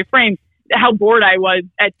frame by frame, how bored I was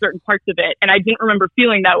at certain parts of it. And I didn't remember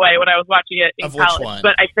feeling that way when I was watching it in college. Which one?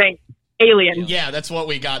 But I think Alien. Yeah, that's what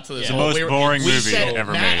we got to this. The most boring movie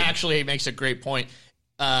ever Matt made. Actually makes a great point.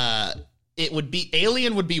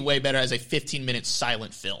 Alien would be way better as a 15-minute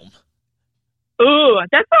silent film. Ooh,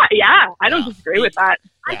 that's not. Yeah, I don't disagree with that.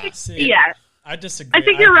 I disagree. I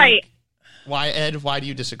think you're right. Why, Ed? Why do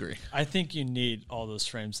you disagree? I think you need all those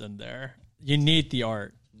frames in there. You need the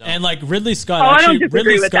art. No. And like Ridley Scott. I don't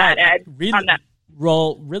disagree with that, Ed.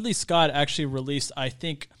 Ridley Scott actually released, I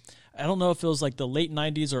don't know if it was like the late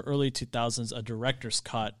 90s or early 2000s, a director's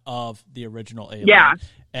cut of the original Alien. Yeah.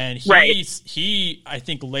 And he I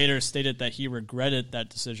think later stated that he regretted that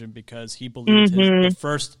decision because he believed the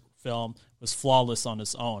first film was flawless on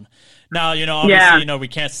its own. Now, obviously, we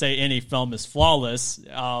can't say any film is flawless,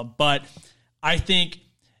 but I think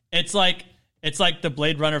it's like the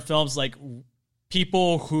Blade Runner films, like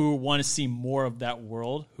people who want to see more of that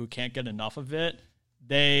world, who can't get enough of it,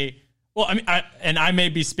 I may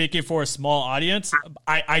be speaking for a small audience.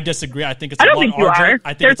 I disagree. I think it's a lot larger. I don't think you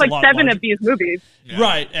are. There's like 7 of these movies. Yeah.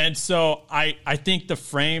 Right. And so I think the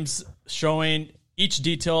frames showing each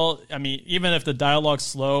detail, even if the dialogue's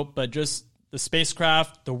slow, but just the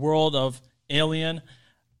spacecraft, the world of Alien,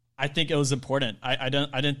 I think it was important. I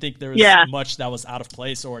didn't think there was much that was out of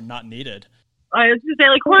place or not needed. I was going to say,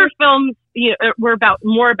 like, horror films, were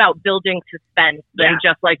more about building suspense than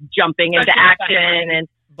just like jumping into action and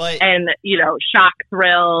shock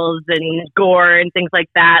thrills and gore and things like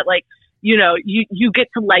that. Like, you get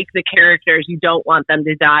to like the characters. You don't want them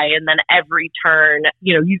to die. And then every turn,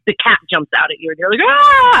 the cat jumps out at you and you're like,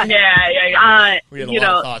 ah! Yeah.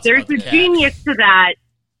 There's a genius to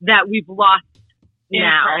that we've lost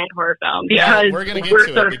now in horror films. Because we're going to get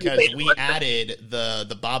to it because we added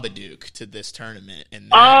the Babadook to this tournament. And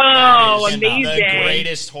that is amazing. The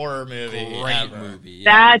greatest horror movie ever.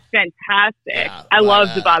 That's fantastic. Yeah, I love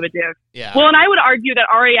the Babadook. Yeah. Well, and I would argue that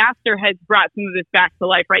Ari Aster has brought some of this back to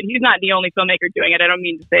life, right? He's not the only filmmaker doing it. I don't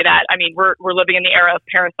mean to say that. I mean, we're living in the era of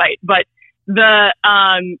Parasite, but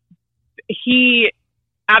he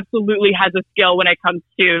absolutely has a skill when it comes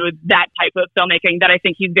to that type of filmmaking that I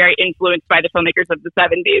think he's very influenced by the filmmakers of the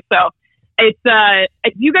 70s. So it's,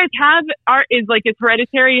 do you guys have is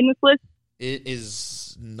Hereditary in this list? It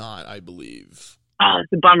is not, I believe. Oh,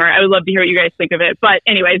 it's a bummer. I would love to hear what you guys think of it. But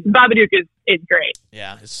anyways, Babadook is great.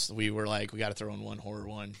 Yeah, we were like, we got to throw in one horror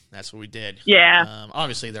one. That's what we did. Yeah.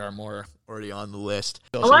 Obviously, there are more already on the list.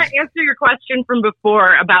 I want to answer your question from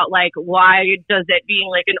before about like why does it being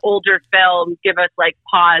like an older film give us like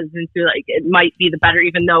pause into like it might be the better,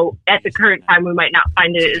 even though at the current time we might not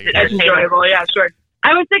find it as enjoyable. Yeah, sure.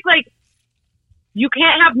 I would think like you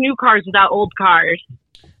can't have new cars without old cars.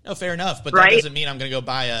 No, fair enough, but that doesn't mean I'm going to go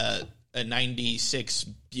buy a 96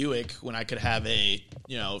 Buick when I could have a,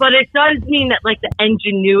 But it does mean that like the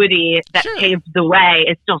ingenuity that paved the way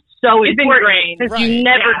is still so important because you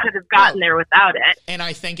never could have gotten there without it. And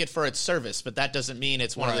I thank it for its service, but that doesn't mean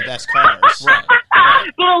it's one of the best cars. Right.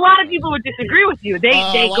 Well, a lot of people would disagree with you. They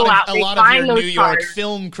go out, they find those cars. A lot of your New York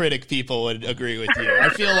film critic people would agree with you. I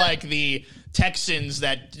feel like the Texans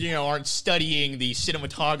that, aren't studying the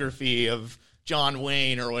cinematography of John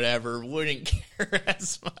Wayne or whatever wouldn't care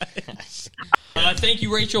as much. Thank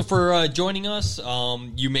you, Rachel, for joining us.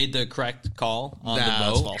 You made the correct call on the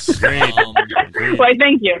vote. False. Great. Why,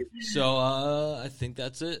 thank you. So I think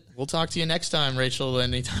that's it. We'll talk to you next time, Rachel.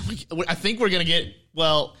 Anytime. I think we're gonna get.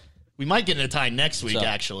 Well, we might get in a tie next week,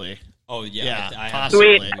 actually. Oh yeah,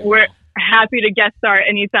 possibly. Sweet. We're happy to guest star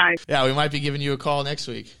anytime. Yeah, we might be giving you a call next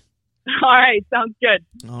week. All right, sounds good.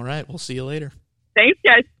 All right, we'll see you later. Thanks,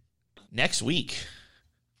 guys. Next week.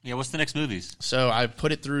 Yeah, what's the next movies? So I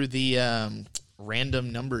put it through the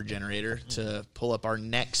random number generator to pull up our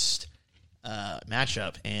next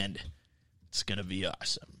matchup, and it's going to be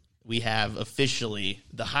awesome. We have officially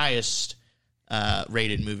the highest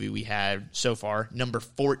rated movie we had so far, number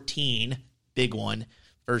 14, big one,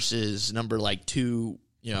 versus number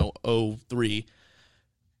 203.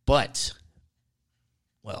 But,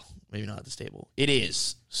 well, maybe not at this table. It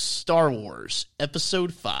is Star Wars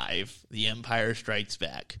Episode 5, The Empire Strikes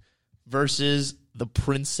Back, versus The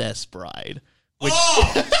Princess Bride, which,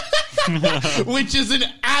 which is an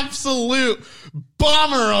absolute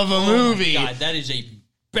bomber of a movie. My God, that is a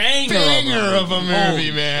banger of a movie,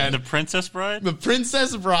 man. The Princess Bride? The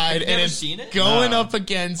Princess Bride, and it's going up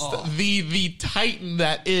against the titan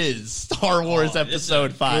that is Star Wars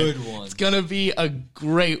Episode 5. Good one. It's going to be a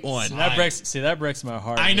great one. That breaks my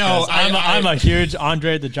heart. I know. I'm a huge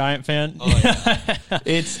Andre the Giant fan.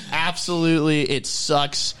 It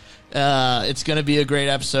sucks. It's going to be a great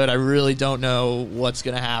episode. I really don't know what's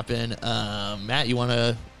going to happen. Matt, you want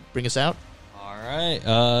to bring us out? All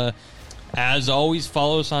right. As always,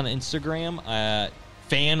 follow us on Instagram at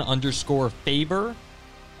fan_Faber.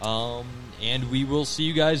 And we will see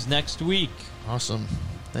you guys next week. Awesome.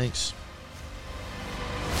 Thanks.